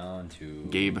 He is down to.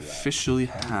 Gabe officially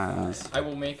has... I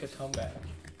will make a comeback.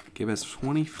 Gabe has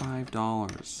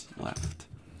 $25 left.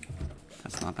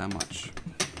 That's not that much.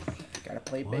 Gotta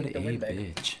play What big a to win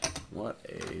big. bitch. What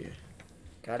a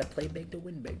Gotta play big to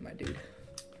win big, my dude.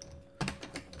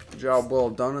 job well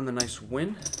done and the nice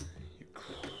win.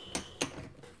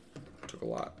 Took a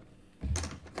lot.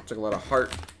 Took a lot of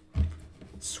heart,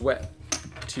 sweat,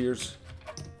 tears,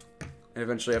 and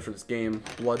eventually after this game,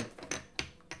 blood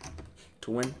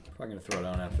to win. Probably gonna throw it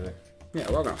down after. Yeah,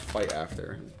 we're all gonna fight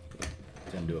after.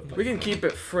 Gonna do it. We can keep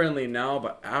it friendly now,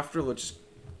 but after, let's just...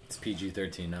 It's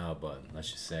PG-13 now, but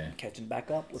let's just say Catching back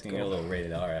up. it's Let's gonna get a go. little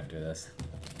rated R after this.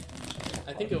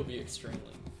 I think it'll be extremely.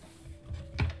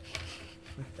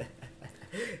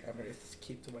 I'm gonna just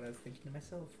keep to what I was thinking to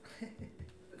myself.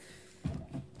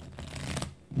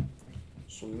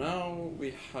 So now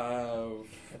we have...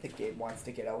 I think Gabe wants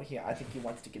to get out here. I think he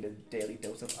wants to get a daily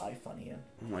dose of iFunny in.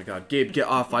 Oh my god, Gabe, get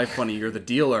off iFunny, you're the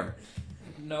dealer.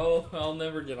 No, I'll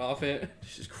never get off it.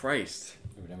 Jesus Christ.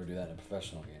 We would never do that in a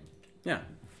professional game. Yeah.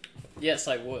 Yes,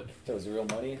 I would. If it was real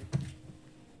money,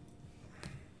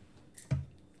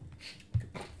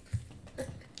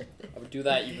 I would do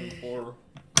that even before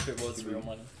if it was real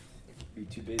money. be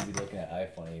too busy looking at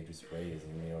iPhone and just raise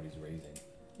and you know what he's raising.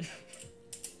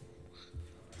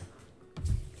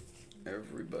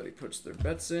 Everybody puts their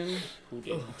bets in. Who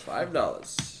did?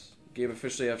 $5. Gabe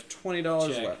officially has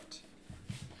 $20 Check. left.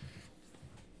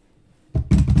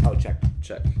 Oh, check.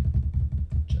 Check.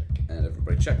 Check. And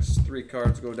everybody checks. 3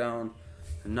 cards go down.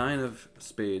 9 of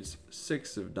spades,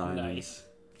 6 of diamonds, Nice.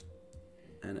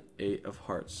 and 8 of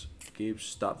hearts. Gabe,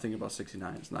 stop thinking about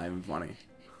 69. It's not even funny.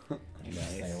 You guys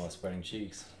thinking about spreading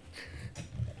cheeks.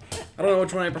 I don't know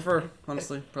which one I prefer,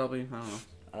 honestly. Probably, I don't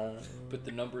know. But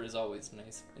the number is always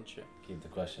nice and shit. Keep the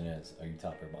question is, are you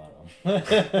top or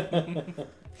bottom?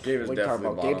 Gabe is What are you talking definitely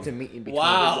about? bottom. Gabe's a meet in between.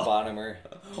 Wow. He's a bottomer.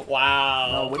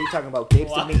 Wow. What are you talking about? Gabe's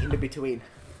Wow. the meet in between.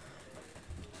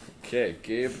 Okay,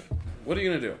 Gabe, what are you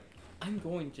going to do? I'm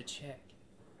going to check.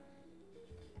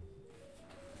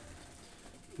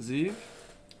 Zeev?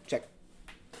 Check.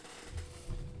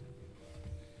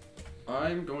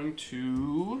 I'm going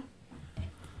to...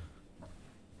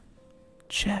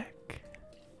 check.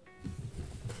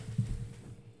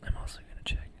 I'm also gonna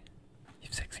check. You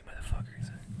sexy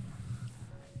motherfuckers.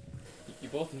 You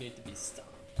both need to be stopped.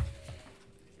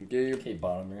 Gabe. Okay,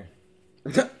 bottomer.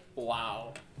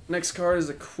 Wow. Next card is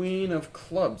a Queen of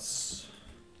Clubs.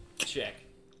 Check.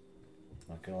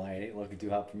 Not gonna lie, it ain't looking too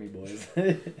hot for me, boys.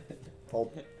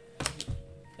 Fold.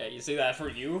 Yeah, you say that for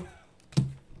you?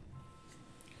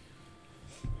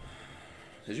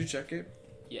 Did you check, Gabe?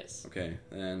 Yes. Okay,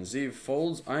 and Zeev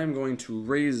folds. I am going to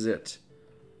raise it.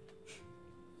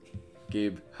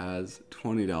 Gabe has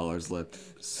 $20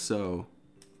 left, so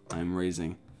I'm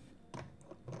raising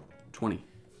 $20.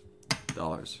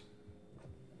 Is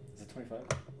it 25?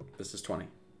 This is 20.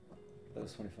 That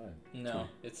was 25. No,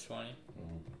 it's 20.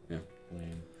 Yeah.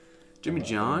 Lame. Jimmy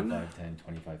John? 25, 10,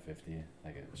 25, 50.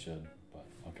 Like it should, but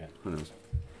okay. Who knows?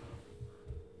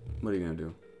 What are you gonna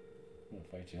do? I'm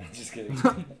gonna fight you. Just kidding.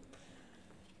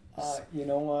 You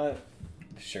know what?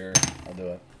 Sure, I'll do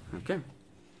it. Okay.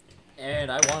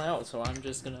 And I want out, so I'm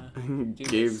just gonna do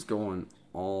Gabe's this. going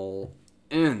all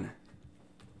in.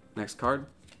 Next card.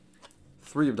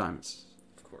 3 of diamonds.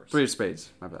 Of course. 3 of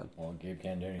spades. My bad. Well, Gabe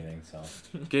can't do anything, so.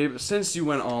 Gabe, since you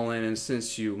went all in and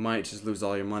since you might just lose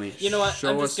all your money, You know what? show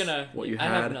I'm us just gonna. what you I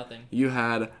had. have nothing. You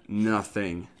had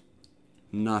nothing.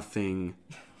 Nothing,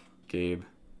 Gabe.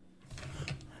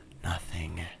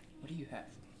 Nothing. What do you have?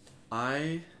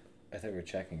 I I thought we were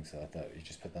checking, so I thought you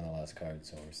just put down the last card,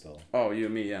 so we're still. Oh, you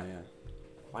and me, yeah.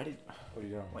 Why did... What are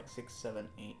you doing? Like 6, 7,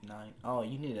 8, 9. Oh,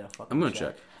 you needed a fucking I'm gonna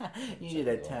check. You needed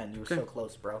a 10. You were Okay. so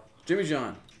close, bro. Jimmy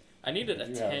John. I needed a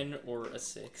You have- 10 or a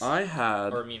 6. I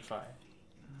had Or I mean 5.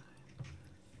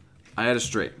 a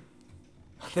straight.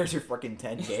 There's your fucking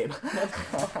 10, Gabe.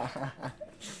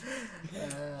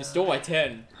 You stole my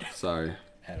 10. Sorry.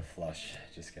 Had a flush.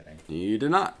 Just kidding. You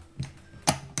did not.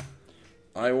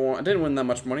 I didn't win that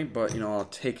much money, but you know, I'll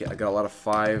take it. I got a lot of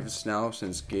 5s now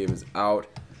since Gabe is out.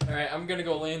 Alright, I'm gonna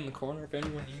go lay in the corner if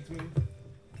anyone needs me.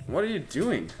 What are you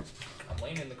doing? I'm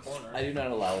laying in the corner. I do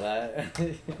not allow that.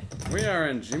 We are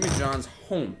in Jimmy John's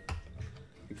home.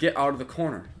 Get out of the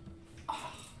corner.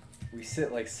 We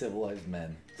sit like civilized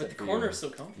men. But the except for corner's you,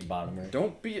 so comfy. you bottomer.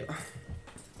 Don't be.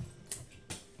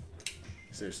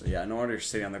 Seriously, yeah. No wonder you're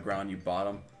sitting on the ground, you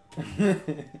bottom.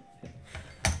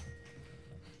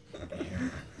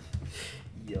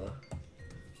 Yeah.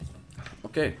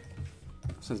 Okay.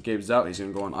 Since Gabe's out, he's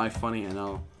gonna go on iFunny, and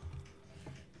now,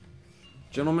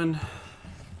 gentlemen,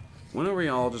 when are we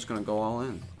all just gonna go all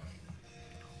in?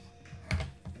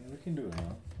 We can do it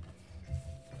now.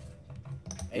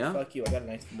 Hey, Yeah? fuck you. I got a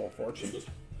nice small fortune.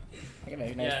 I got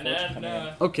a nice Yeah, fortune coming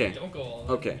in. Okay. Don't go all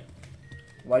in. Okay.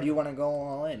 Why do you want to go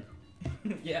all in?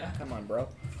 Yeah. Come on, bro.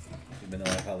 Even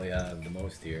though I probably have the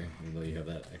most here, even though you have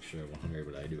that extra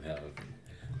 100, but I do have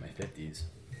my 50s.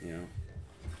 Yeah.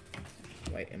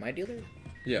 Wait, am I dealer?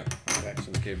 Yeah. Okay.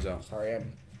 Since Gabe's out. Sorry,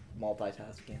 I'm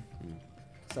multitasking.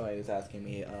 Somebody was asking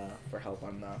me for help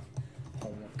on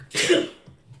homework.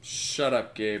 Shut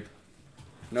up, Gabe.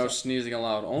 No sneezing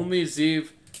allowed. Only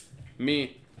Zeev,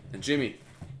 me, and Jimmy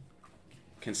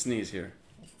can sneeze here.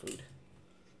 Food.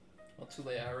 Well, too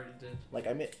late. I already did. Like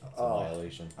I mean, It's a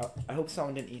violation. I hope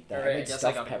someone didn't eat that. Alright, I I made guess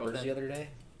I stuffed gotta go peppers then. the other day.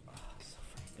 Oh, so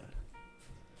freaking good.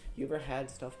 You ever had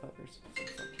stuffed peppers? So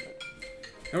fucking good.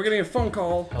 And we're getting a phone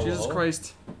call. Hello? Jesus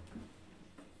Christ.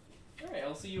 Alright,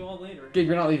 I'll see you all later. Gabe,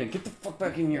 you're not leaving. Get the fuck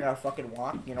back in You're here. gonna fucking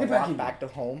walk. You're Get gonna back walk in. back to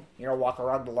home. You're gonna walk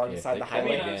around alongside Yeah, the if I they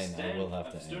mean, highway. Again, I will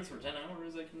have to I've stood answer. for 10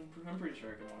 hours. I'm pretty sure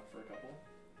I can walk for a couple.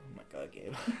 Oh my god,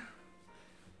 Gabe.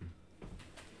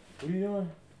 What are you doing?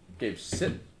 Gabe,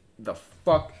 sit the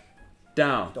fuck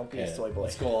down. Don't be a Okay, soy boy.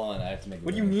 let's go on. I have to make.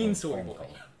 What do you mean, soy boy?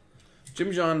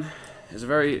 Jimmy John is a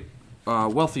very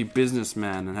wealthy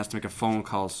businessman and has to make a phone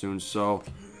call soon, so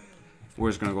we're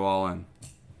just gonna go all in.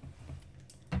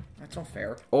 That's not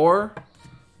fair. Or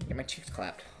Get my cheeks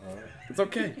clapped. it's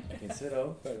okay. I can sit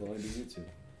out, but it'll only be you two.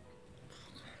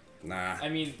 Nah. I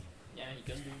mean, yeah, you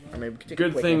can do I that. mean, we could take a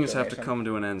Good quick things have to information. come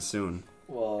to an end soon.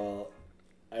 Well,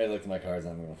 I looked at my cards.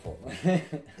 I'm gonna fold.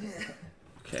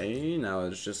 Okay, now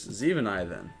it's just Zeev and I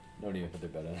then. Don't even put their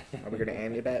bet Are we gonna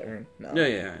end bet or no?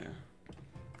 Yeah.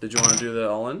 Did you want to do the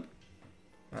all in?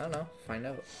 I don't know. Find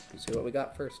out. See what we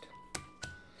got first.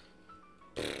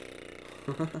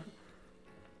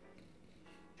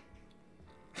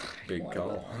 Big wanna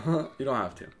call. go You don't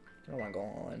have to. I don't want to go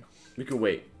all in. You can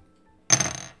wait.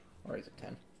 Or is it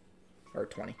 10? Or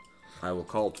 20? I will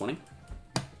call 20.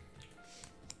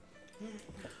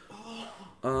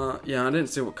 Yeah, I didn't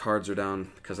see what cards are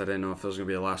down because I didn't know if there was going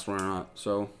to be a last one or not.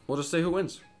 So we'll just say who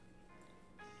wins.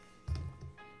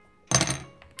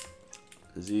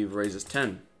 Zeev raises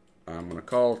 10. I'm going to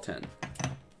call 10.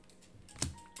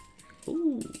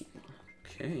 Ooh.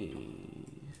 Okay.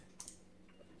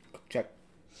 Check.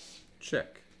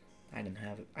 Check. I didn't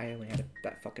have it. I only had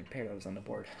that fucking pair that was on the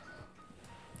board.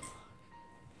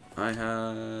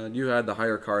 You had the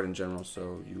higher card in general,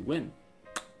 so you win.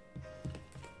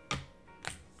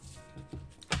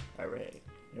 Alright.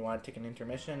 You want to take an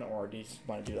intermission or do you just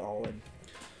want to do the all in?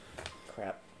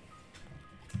 Crap.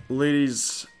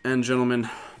 Ladies and gentlemen, I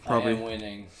probably am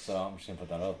winning, so I'm just gonna put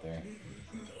that out there.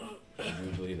 I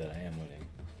do believe that I am winning.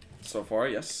 so far,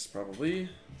 yes, probably.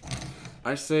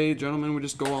 I say, gentlemen, we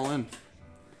just go all in.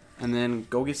 And then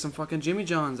go get some fucking Jimmy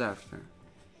Johns after.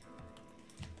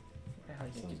 What the hell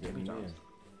you Sounds think good to Jimmy me. John's?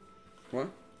 What?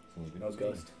 Sounds good That was to me.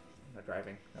 Ghost. Not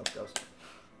driving. That was Ghost.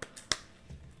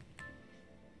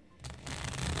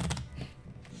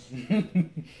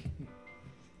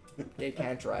 Dave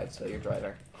can't drive, so you're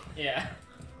driving. Yeah.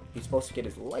 He's supposed to get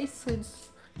his license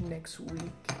next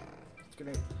week. He's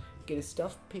gonna get his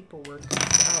stuff paperwork.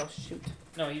 Oh shoot.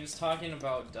 No, he was talking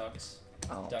about ducks.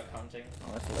 Oh, Duck hunting.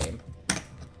 oh that's lame.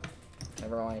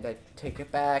 Never mind. I take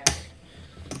it back.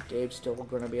 Dave's still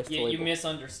gonna be a Yeah, soy you boy.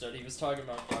 misunderstood. He was talking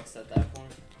about ducks at that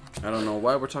point. I don't know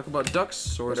why we're talking about ducks,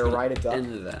 so we're Better just gonna ride a duck.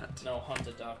 end that. No, hunt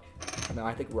a duck. No,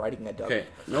 I think riding a duck. Okay,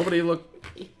 nobody look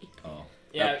Oh.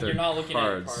 Yeah, at their you're not looking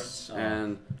cards. at your cards.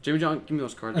 And Jimmy John, give me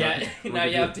those cards. Yeah, I'm now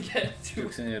gonna you have to get two.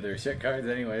 Took any of their shit cards,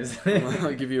 anyways.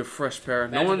 I'll give you a fresh pair.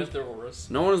 Imagine if there were worse.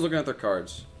 No one is looking at their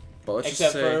cards. But let's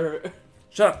Except just say, for.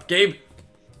 shut up, Gabe.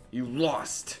 You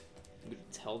lost. I'm gonna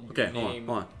tell your Okay, name.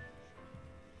 hold on.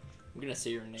 I'm gonna say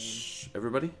your name. Shh,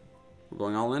 everybody, we're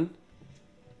going all in.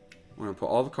 We're gonna put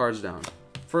all the cards down.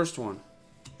 First one,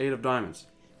 8 of diamonds.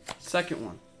 Second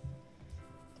one,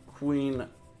 Queen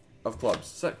of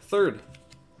clubs. Third,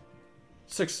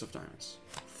 6 of diamonds.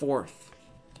 Fourth,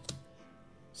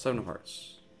 7 of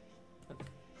hearts.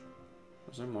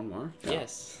 Was there one more? Yeah.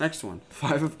 Yes. Next one,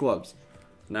 5 of clubs.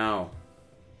 Now,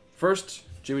 first,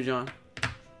 Jimmy John,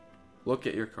 look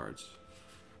at your cards.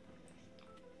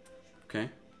 Okay?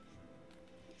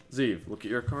 Zeev, look at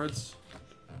your cards.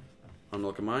 I'm gonna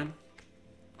look at mine.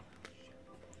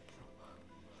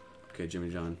 Okay, Jimmy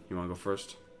John, you want to go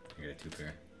first? I got a 2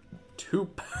 pair. 2.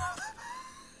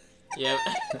 Yep.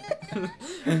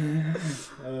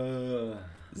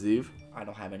 Zeev? I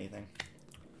don't have anything.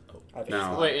 I have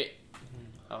No. ace Wait.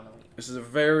 Oh no. This is a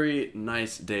very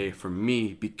nice day for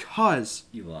me because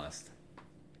You lost.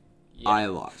 Yeah. I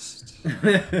lost.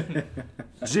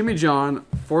 Jimmy John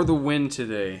for the win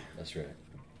today. That's right.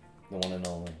 The one and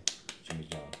only Jimmy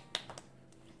John.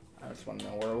 I just want to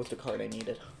know where was the card I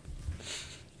needed.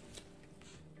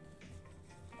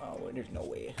 Oh, well, there's no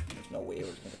way. There's no way I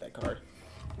was gonna get that card,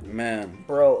 Man.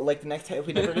 bro. Like the next time,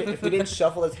 if we didn't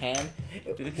shuffle his hand,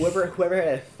 whoever had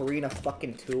a 3 and a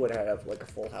fucking 2 would have had like a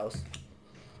full house.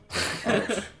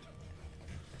 Ouch.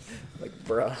 Like,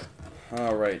 bruh.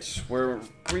 All right, we're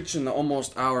reaching the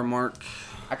almost hour mark.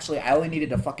 Actually, I only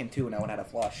needed a fucking 2 and I would have had a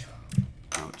flush.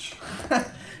 Ouch. That's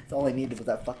all I needed was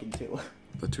that fucking 2.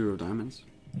 The 2 of diamonds.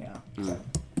 Yeah. Mm.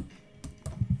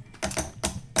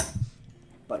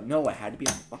 But no, it had to be a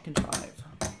fucking 5.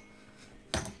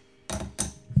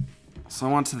 So I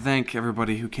want to thank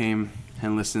everybody who came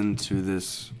and listened to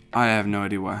this. I have no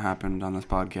idea what happened on this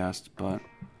podcast, but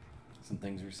Some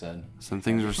things were said. some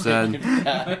things were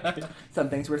said. Some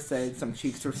things were said, some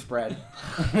cheeks were spread.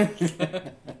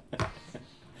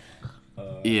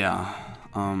 Yeah.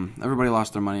 Everybody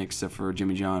lost their money except for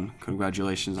Jimmy John.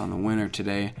 Congratulations on the winner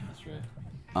today. That's right.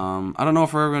 I don't know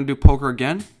if we're ever going to do poker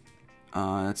again.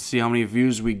 Let's see how many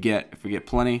views we get. If we get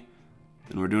plenty,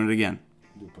 then we're doing it again.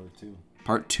 Do part 2.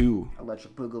 Part 2.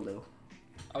 Electric Boogaloo.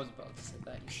 I was about to say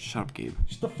that. Shut up, Gabe.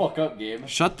 Shut the fuck up, Gabe.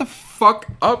 Shut the fuck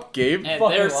up, Gabe. And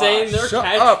Fucking they're saying their Shut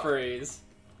up. catchphrase.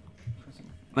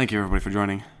 Thank you, everybody, for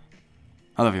joining.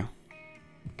 I love you.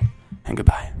 And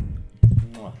goodbye.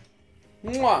 Mwah.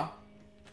 Mwah.